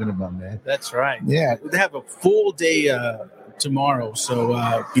what I'm talking about, man. That's right. Yeah. They have a full day tomorrow. So,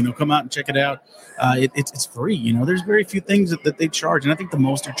 come out and check it out. It's free. There's very few things that they charge. And I think the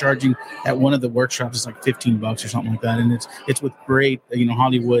most they're charging at one of the workshops is like $15 or something like that. And it's with great,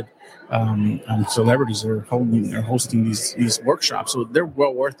 Hollywood celebrities are hosting these workshops, so they're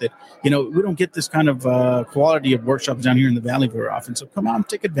well worth it. We don't get this kind of quality of workshops down here in the Valley very often, so come out and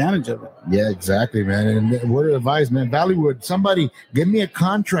take advantage of it. Yeah, exactly, man. And word of advice, man, Valleywood, somebody give me a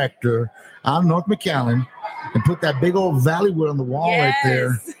contractor out of North McAllen and put that big old Valleywood on the wall right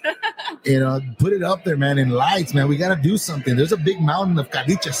there. Put it up there, man, in lights, man. We got to do something. There's a big mountain of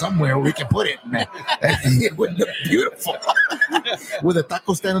caliche somewhere where we can put it, man. It would look beautiful with a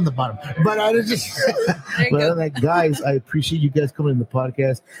taco stand on the bottom. But guys, I appreciate you guys coming in the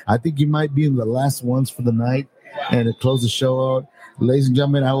podcast. I think you might be the last ones for the night and to close the show out. Ladies and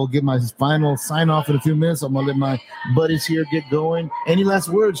gentlemen, I will give my final sign off in a few minutes. I'm going to let my buddies here get going. Any last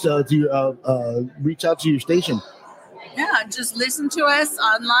words to reach out to your station? Yeah, just listen to us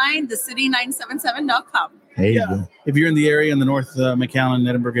online, thecity977.com. There you go. If you're in the area, in the North McAllen,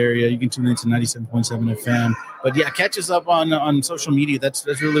 Edinburgh area, you can tune into 97.7 FM. But yeah, catch us up on social media. That's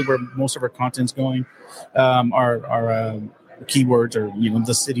really where most of our content's going. Our keywords are,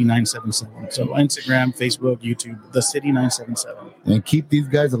 the City 977. So Instagram, Facebook, YouTube, the City 977. And keep these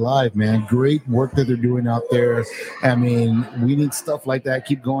guys alive, man. Great work that they're doing out there. I mean, we need stuff like that.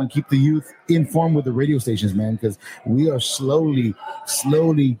 Keep going. Keep the youth informed with the radio stations, man, because we are slowly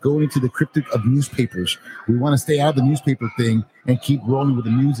going into the cryptic of newspapers. We want to stay out of the newspaper thing and keep rolling with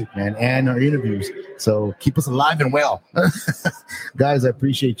the music, man, and our interviews. So keep us alive and well. Guys, I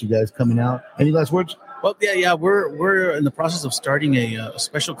appreciate you guys coming out. Any last words? Well, yeah, we're in the process of starting a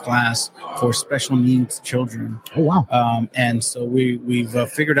special class for special needs children. Oh, wow! And so we've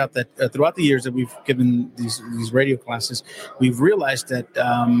figured out that throughout the years that we've given these radio classes, we've realized that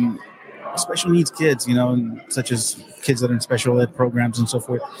special needs kids, such as kids that are in special ed programs and so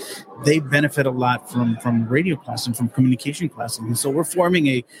forth, they benefit a lot from radio class and from communication classes. And so we're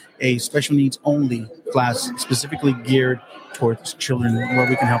forming a special needs only class specifically geared towards children where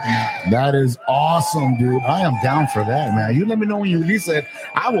we can help them out. That is awesome, dude. I am down for that, man. You let me know when you release it.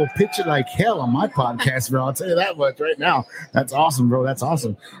 I will pitch it like hell on my podcast, bro. I'll tell you that much right now. That's awesome, bro. That's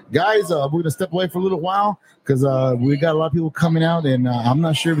awesome. Guys, we're going to step away for a little while because we got a lot of people coming out, and I'm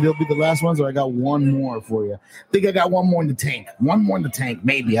not sure if they'll be the last ones or I got one more for you. I think I got one more in the tank. One more in the tank,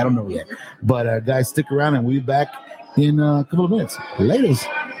 maybe. I don't know yet. But guys, stick around, and we'll be back in a couple of minutes. Ladies.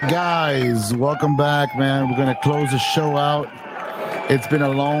 Guys, welcome back, man. We're going to close the show out. It's been a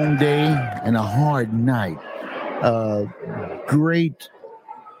long day and a hard night. Great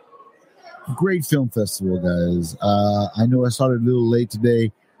film festival, guys. I know I started a little late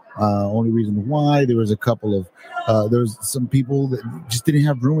today. Only reason why, there was a couple of there was some people that just didn't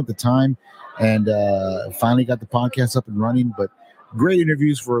have room at the time, and finally got the podcast up and running. But great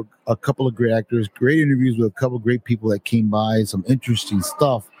interviews for a couple of great actors, great interviews with a couple of great people that came by, some interesting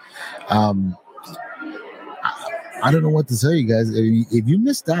stuff. I don't know what to say, you guys. If you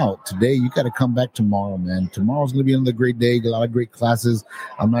missed out today, you got to come back tomorrow, man. Tomorrow's going to be another great day. A lot of great classes.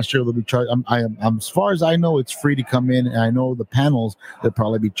 I'm not sure they'll be charged. I'm as far as I know, it's free to come in. And I know the panels, they'll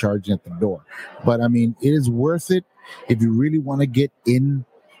probably be charging at the door. But, I mean, it is worth it if you really want to get into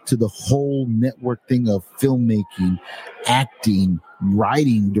the whole network thing of filmmaking, acting,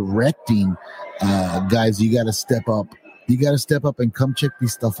 writing, directing. Guys, you got to step up. You got to step up and come check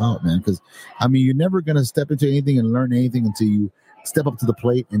these stuff out, man. Because, I mean, you're never going to step into anything and learn anything until you step up to the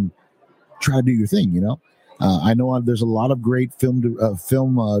plate and try to do your thing, you know? I know there's a lot of great film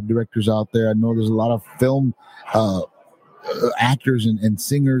directors out there. I know there's a lot of film actors and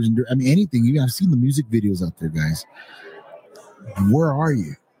singers, and I mean anything. I've seen the music videos out there, guys. Where are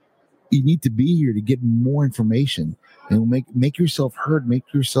you? You need to be here to get more information and make yourself heard,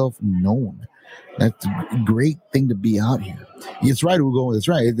 make yourself known. That's a great thing to be out here. It's right, Ugo. That's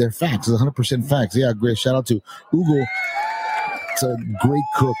right. They're facts. It's 100% facts. Yeah, great. Shout out to Ugo. It's a great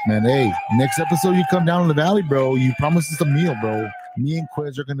cook, man. Hey, next episode you come down in the valley, bro. You promised us a meal, bro. Me and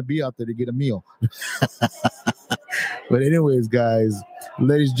Quez are going to be out there to get a meal. But anyways, guys,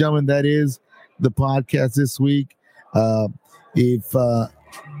 ladies and gentlemen, that is the podcast this week. If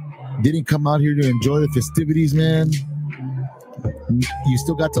didn't come out here to enjoy the festivities, man, you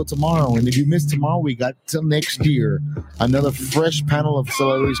still got till tomorrow. And if you miss tomorrow, we got till next year. Another fresh panel of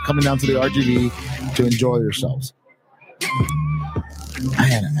celebrities coming down to the RGV to enjoy yourselves.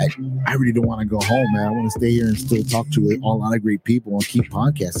 Man, I really don't want to go home, man. I want to stay here and still talk to a lot of great people and keep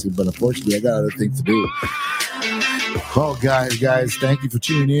podcasting. But unfortunately, I got other things to do. Oh, guys, thank you for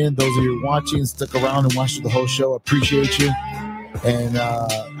tuning in. Those of you watching, stuck around and watched the whole show. Appreciate you. And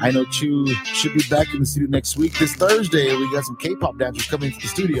I know Chew should be back in the studio next week. This Thursday, we got some K-pop dancers coming into the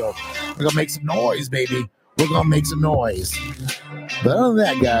studio. We're going to make some noise, baby. We're going to make some noise. But other than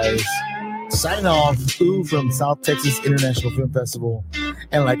that, guys, sign off. Ooh, from South Texas International Film Festival.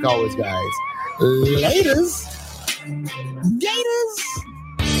 And like always, guys, laters. Gators.